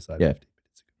committed suicide 15 minutes ago.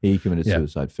 He committed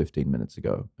suicide 15 minutes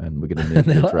ago, and we're going to need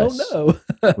the address. Like, oh,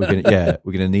 no.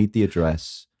 we're going to need the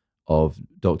address of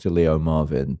Dr. Leo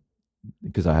Marvin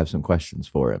because I have some questions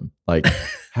for him. Like,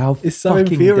 how it's so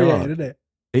infuriating, dark. isn't it?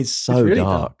 It's so really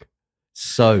dark.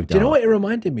 So dark. Do you know what it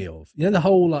reminded me of? You know, the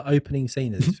whole like opening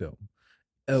scene of this film,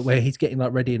 where he's getting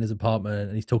like ready in his apartment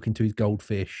and he's talking to his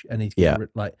goldfish, and he's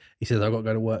like, he says, "I've got to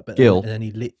go to work," but Gil, and then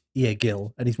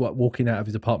Gil, and he's walking out of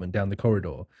his apartment down the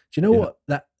corridor. Do you know what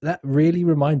that really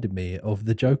reminded me of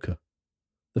the Joker,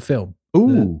 the film?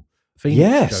 Ooh,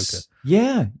 Phoenix Joker.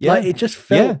 Yeah. Like it just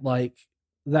felt like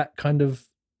that kind of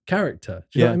character.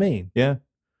 Do you know what I mean? Yeah.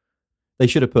 They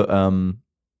should have put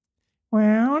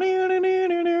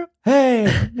hey,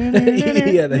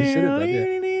 yeah, they should have done.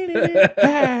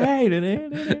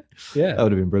 Yeah, that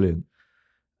would have been brilliant.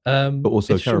 But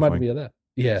also it terrifying. Reminded me of that.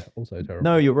 Yeah, also terrifying.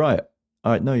 No, you're right.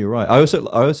 No, you're right. I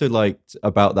also liked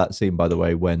about that scene, by the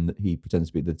way, when he pretends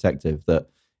to be the detective, that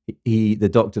the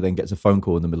doctor then gets a phone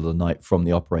call in the middle of the night from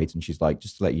the operator, and she's like,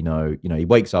 just to let you know, he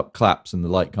wakes up, claps, and the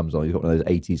light comes on. He's got one of those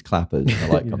 80s clappers, and the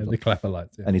light comes on. The clapper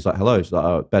lights. Yeah. And he's like, hello. She's like,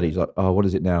 oh, Betty. He's like, oh, what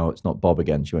is it now? It's not Bob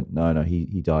again. She went, no, he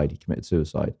died. He committed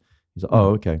suicide. He's like,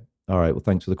 oh, okay. All right. Well,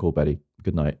 thanks for the call, Betty.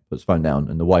 Good night. Puts the phone down,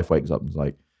 and the wife wakes up and is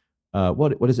like,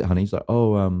 what is it, honey? He's like,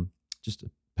 oh, just a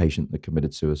patient that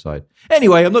committed suicide.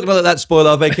 Anyway, I'm not going to let that spoil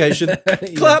our vacation.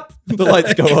 Clap. The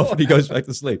lights go off, and he goes back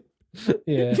to sleep.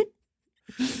 Yeah.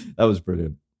 That was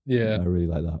brilliant. Yeah. I really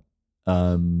like that.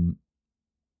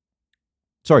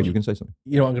 Sorry, you can say something.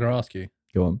 You know what I'm going to ask you?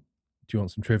 Go on. Do you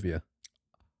want some trivia?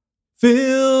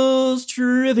 Phil's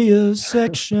trivia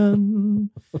section.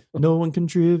 No one can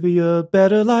trivia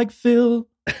better like Phil.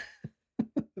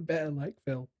 Better like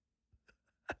Phil.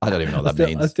 I don't even know what that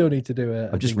means. I still need to do it.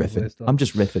 I'm just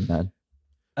riffing, man.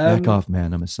 Back off,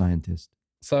 man. I'm a scientist.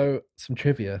 So, some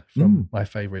trivia from my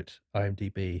favorite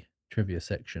IMDb trivia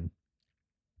section.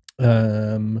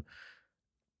 In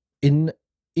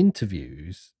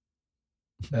interviews,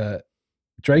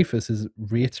 Dreyfuss has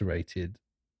reiterated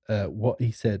what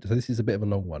he said. So this is a bit of a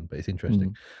long one, but it's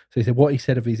interesting. So he said what he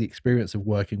said of his experience of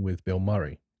working with Bill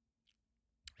Murray.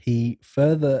 He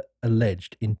further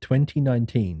alleged in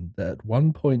 2019 that at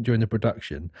one point during the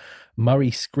production, Murray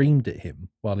screamed at him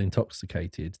while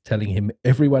intoxicated, telling him,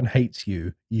 "Everyone hates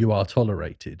you. You are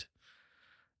tolerated."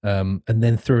 And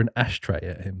then threw an ashtray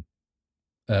at him.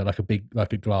 Like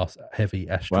a glass heavy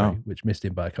ashtray, which missed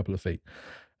him by a couple of feet.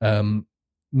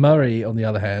 Murray, on the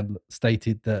other hand,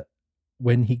 stated that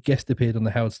when he guest appeared on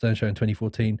the Howard Stern show in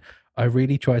 2014, I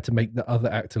really try to make the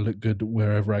other actor look good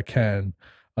wherever I can.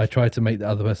 I try to make the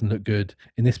other person look good.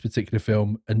 In this particular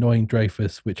film, annoying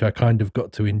Dreyfuss, which I kind of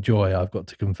got to enjoy, I've got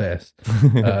to confess.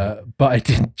 But I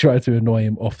didn't try to annoy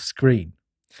him off screen.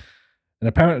 And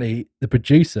apparently, the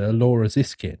producer, Laura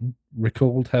Ziskin,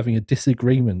 recalled having a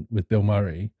disagreement with Bill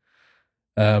Murray,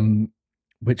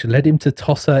 which led him to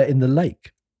toss her in the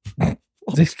lake.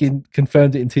 Ziskin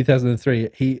confirmed it in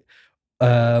 2003.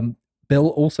 Bill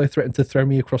also threatened to throw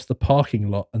me across the parking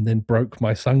lot and then broke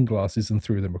my sunglasses and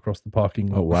threw them across the parking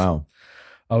lot. Oh, wow.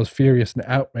 I was furious and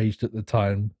outraged at the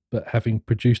time, but having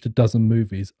produced a dozen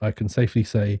movies, I can safely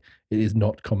say it is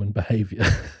not common behavior.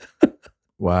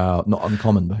 Wow. Not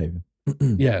uncommon behavior.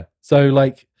 Yeah. So,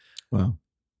 like, wow.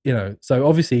 You know, so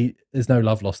obviously there's no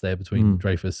love lost there between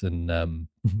Dreyfus and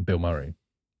Bill Murray.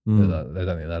 They don't think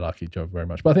they like each other very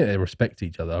much, but I think they respect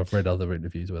each other. I've read other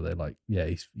interviews where they're like, yeah,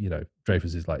 he's, you know,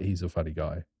 Dreyfus is like, he's a funny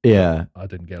guy. Yeah. I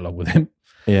didn't get along with him.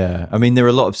 Yeah. I mean, there are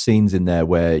a lot of scenes in there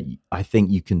where I think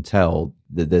you can tell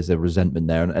that there's a resentment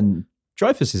there. And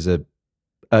Dreyfus is a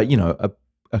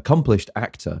accomplished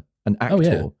actor, an actor. Oh,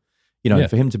 yeah. You know,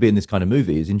 for him to be in this kind of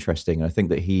movie is interesting. I think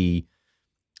that he's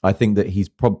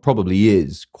probably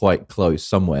is quite close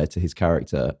somewhere to his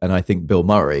character, and I think Bill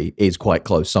Murray is quite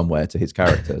close somewhere to his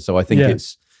character. So I think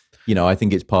it's, you know, I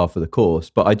think it's par for the course.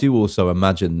 But I do also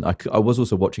imagine, I was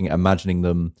also watching it, imagining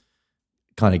them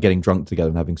kind of getting drunk together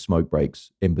and having smoke breaks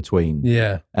in between,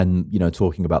 and you know,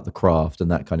 talking about the craft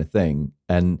and that kind of thing.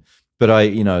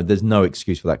 But you know, there's no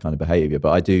excuse for that kind of behavior.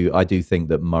 But I do think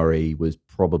that Murray was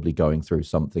probably going through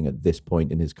something at this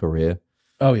point in his career.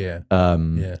 Oh yeah.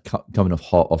 Coming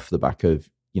hot off the back of,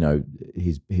 you know,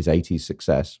 his 80s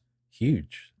success,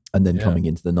 huge, and then coming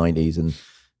into the 90s and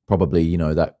probably, you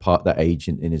know, that age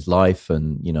in his life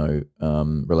and, you know,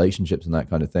 relationships and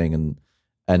that kind of thing.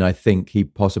 And I think he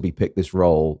possibly picked this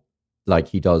role, like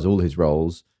he does all his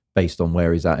roles, based on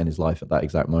where he's at in his life at that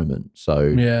exact moment.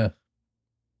 So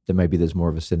then maybe there's more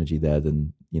of a synergy there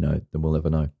than we'll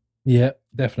ever know. Yeah,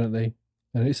 definitely.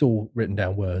 And it's all written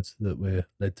down words that we're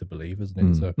led to believe,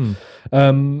 isn't it?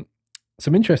 Some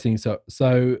interesting.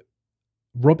 So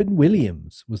Robin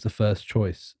Williams was the first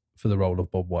choice for the role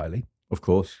of Bob Wiley. Of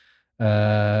course.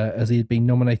 As he had been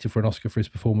nominated for an Oscar for his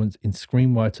performance in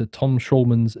screenwriter Tom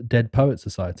Schulman's Dead Poets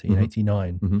Society in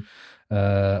 1989.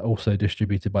 Also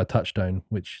distributed by Touchstone,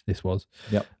 which this was.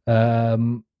 Yep.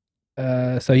 So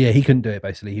yeah, he couldn't do it,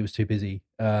 basically. He was too busy.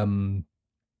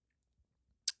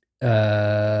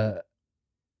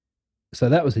 So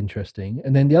that was interesting.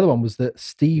 And then the other one was that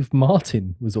Steve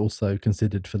Martin was also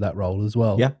considered for that role as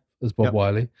well. Yeah. As Bob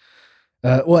Wiley.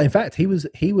 Well, in fact, he was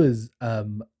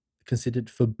considered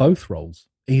for both roles,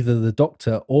 either the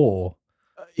Doctor or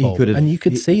Bob. And you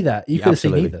could see that. You could have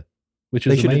seen either, which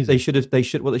was amazing. What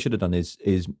they should have done is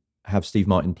have Steve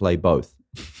Martin play both.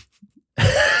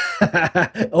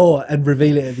 And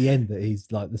reveal it at the end that he's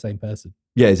like the same person.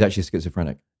 Yeah, he's actually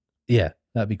schizophrenic. Yeah,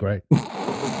 that'd be great.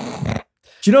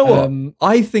 Do you know what?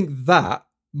 I think that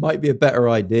might be a better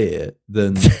idea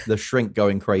than the shrink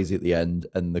going crazy at the end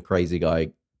and the crazy guy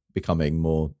becoming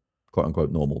more quote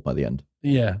unquote normal by the end.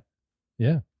 Yeah,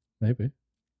 maybe.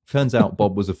 Turns out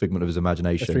Bob was a figment of his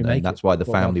imagination, and that's why the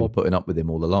family were putting up with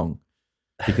him all along,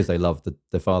 because they loved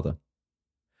their father.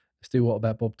 Let's do What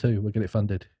About Bob 2? We'll get it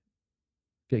funded.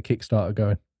 Get a Kickstarter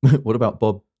going. What about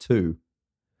Bob 2?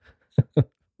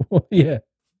 Yeah.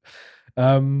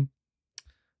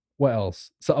 What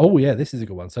else? So, this is a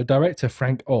good one. So, director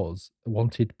Frank Oz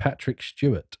wanted Patrick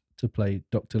Stewart to play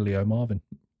Dr. Leo Marvin.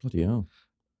 Bloody hell.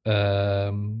 I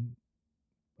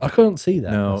couldn't see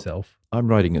that myself. I'm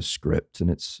writing a script, and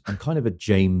I'm kind of a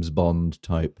James Bond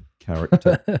type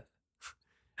character.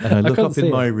 And I look up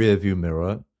in my rearview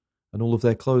mirror, and all of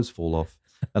their clothes fall off,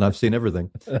 and I've seen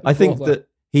everything. I think that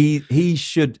he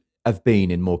should have been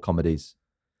in more comedies.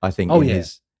 I think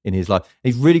in his life,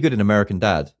 he's really good in American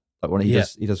Dad. Like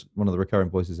he does one of the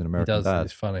recurring voices in American Dad.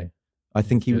 It's funny. I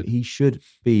think he should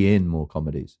be in more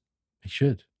comedies. He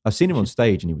should. I've seen him on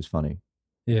stage, and he was funny.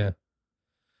 Yeah.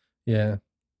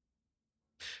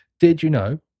 Did you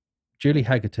know Julie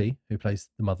Haggerty, who plays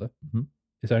the mother,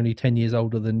 is only 10 years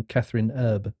older than Catherine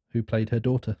Erb, who played her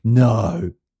daughter?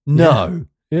 No.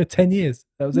 Yeah, 10 years.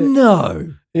 That was it.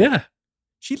 No. Yeah.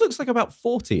 She looks like about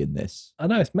 40 in this. I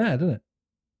know, it's mad, isn't it?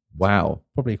 Wow.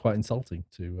 Probably quite insulting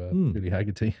to Julie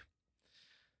Haggerty.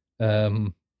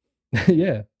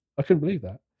 Yeah, I couldn't believe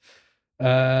that.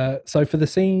 So for the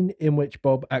scene in which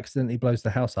Bob accidentally blows the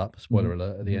house up, spoiler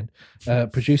alert at the end,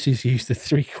 producers used a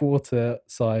 3/4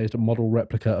 sized model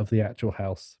replica of the actual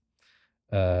house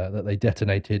that they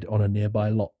detonated on a nearby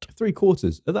lot.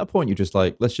 3/4. At that point, you're just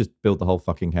like, let's just build the whole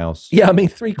fucking house. Yeah, I mean,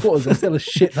 3/4 is still a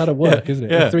shit ton of work, isn't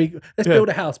it? Yeah. Let's build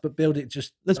a house, but build it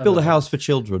just... Let's build a house for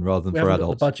children rather than for adults. We haven't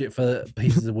got the budget for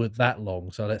pieces of wood that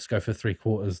long, so let's go for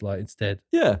 3/4 like instead.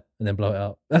 Yeah. And then blow it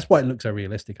up. That's why it looks so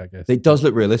realistic, I guess. It does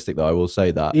look realistic, though, I will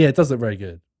say that. Yeah, it does look very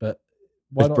good, but...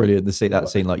 It's brilliant. That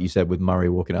scene, like you said, with Murray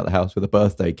walking out of the house with a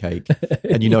birthday cake,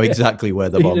 and you know exactly where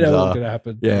the bombs what's are. going to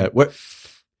happen. Yeah.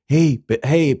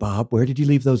 Hey, Bob, where did you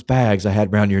leave those bags I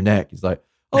had around your neck? He's like,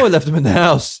 Oh, I left them in the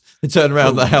house. They turn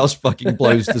around, the house fucking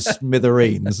blows to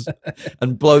smithereens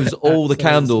and blows all the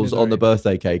candles on the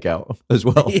birthday cake out as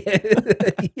well.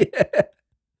 Yeah.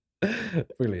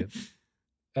 Brilliant.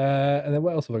 And then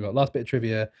what else have I got? Last bit of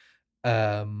trivia.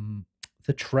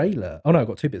 The trailer. Oh no, I've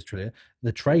got 2 bits of trivia.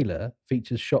 The trailer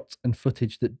features shots and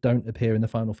footage that don't appear in the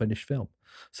final finished film.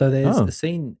 So there's a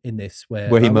scene in this where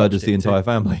he murders the entire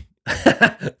family.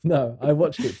 No, I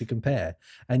watched it to compare.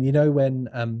 And you know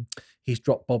when he's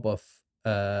dropped Bob off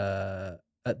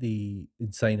at the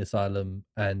insane asylum,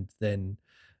 and then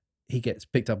he gets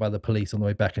picked up by the police on the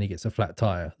way back, and he gets a flat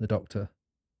tire, the doctor.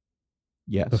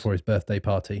 Yes. Before his birthday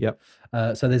party. Yep.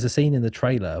 So there's a scene in the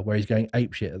trailer where he's going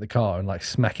apeshit at the car and like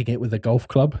smacking it with a golf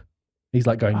club. He's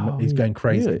like going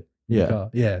crazy. Really? Yeah. The car.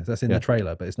 Yeah. That's in the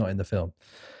trailer, but it's not in the film.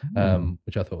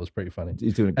 Which I thought was pretty funny.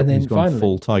 He's gone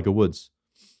full Tiger Woods.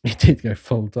 He did go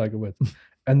full Tiger Woods.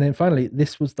 And then finally,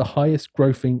 this was the highest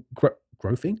grossing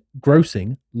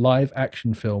live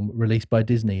action film released by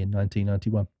Disney in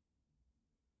 1991.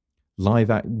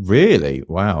 Really?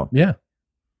 Wow. Yeah.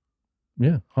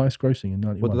 Yeah, highest grossing in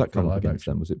 91. What did that come up against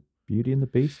then? Was it Beauty and the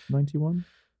Beast, 91?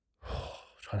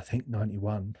 Trying to think,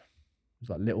 91. It was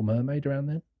like Little Mermaid around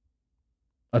then?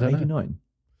 I don't 89.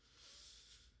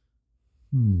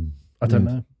 know. I don't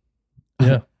know.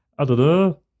 Yeah. I don't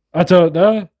know. I don't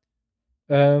know.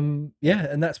 Yeah,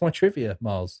 and that's my trivia,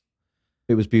 Miles.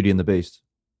 It was Beauty and the Beast.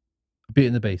 Beauty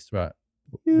and the Beast, right.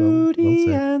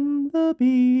 Beauty and the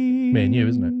Beast. Me and you,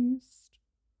 isn't it?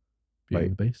 Beauty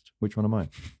and the Beast. Which one am I?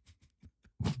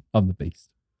 I'm the Beast.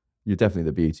 You're definitely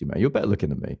the Beauty, man. You're better looking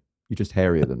than me. You're just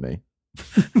hairier than me.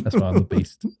 That's why I'm the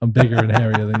Beast. I'm bigger and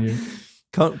hairier than you.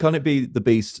 Can't it be the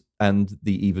Beast and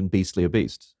the even beastlier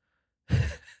Beast?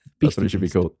 That's what it should be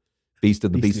called. Beast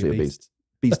and the Beastlier Beast.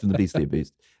 Beast and the Beastlier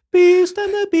Beast. Beast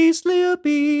and the Beastlier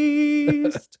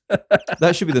Beast.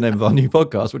 That should be the name of our new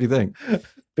podcast. What do you think?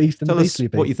 Beast and Tell the us Beastly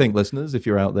Beast. what you think, listeners, if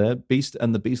you're out there. Beast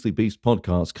and the Beastly Beast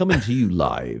podcast coming to you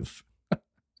live.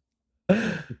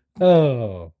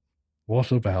 Oh,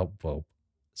 what about Bob?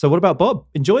 So what about Bob?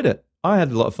 Enjoyed it. I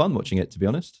had a lot of fun watching it, to be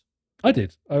honest. I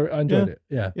did. I enjoyed it.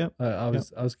 Yeah. Yeah. I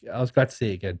was glad to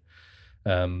see it again.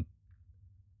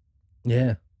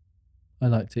 Yeah. I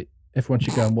liked it. Everyone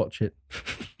should go and watch it.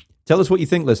 Tell us what you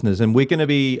think, listeners, and we're going to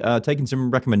be taking some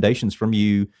recommendations from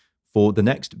you for the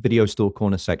next Video Store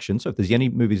Corner section. So if there's any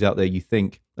movies out there you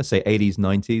think, let's say 80s,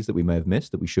 90s, that we may have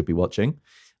missed, that we should be watching,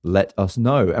 let us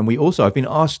know. And I've been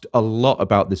asked a lot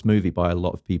about this movie by a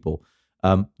lot of people.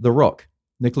 The Rock,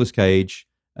 Nicolas Cage,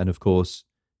 and of course,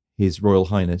 His Royal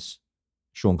Highness,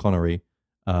 Sean Connery.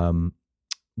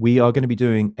 We are going to be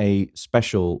doing a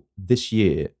special this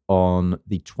year on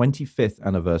the 25th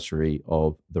anniversary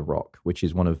of The Rock, which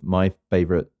is one of my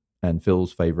favorite and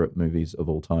Phil's favorite movies of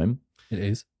all time. It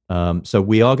is. So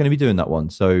we are going to be doing that one.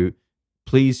 So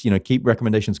please, keep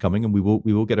recommendations coming, and we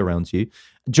will get around to you.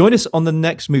 Join us on the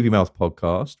next Movie Mouth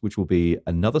podcast, which will be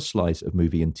another slice of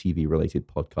movie and TV related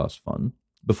podcast fun.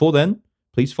 Before then,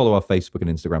 please follow our Facebook and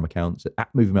Instagram accounts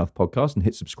at Movie Mouth Podcast and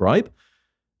hit subscribe.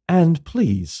 And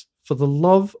please, for the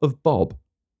love of Bob,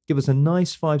 give us a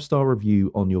nice 5-star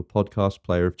review on your podcast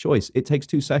player of choice. It takes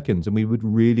 2 seconds, and we would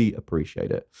really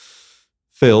appreciate it.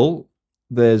 Phil,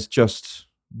 there's just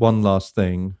one last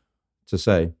thing to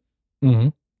say. Mm-hmm.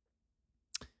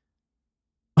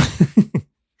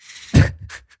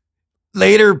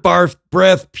 Later, barf,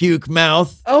 breath, puke,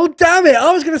 mouth. Oh, damn it.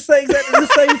 I was going to say exactly the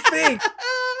same thing.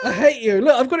 I hate you.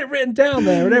 Look, I've got it written down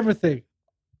there and everything.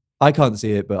 I can't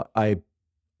see it, but I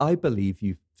believe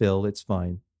you, Phil. It's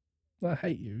fine. I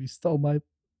hate you. You stole my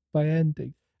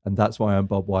ending. And that's why I'm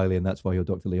Bob Wiley, and that's why you're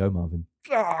Dr. Leo Marvin.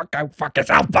 Oh, go fuck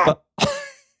yourself, Bob.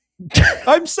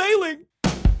 I'm sailing.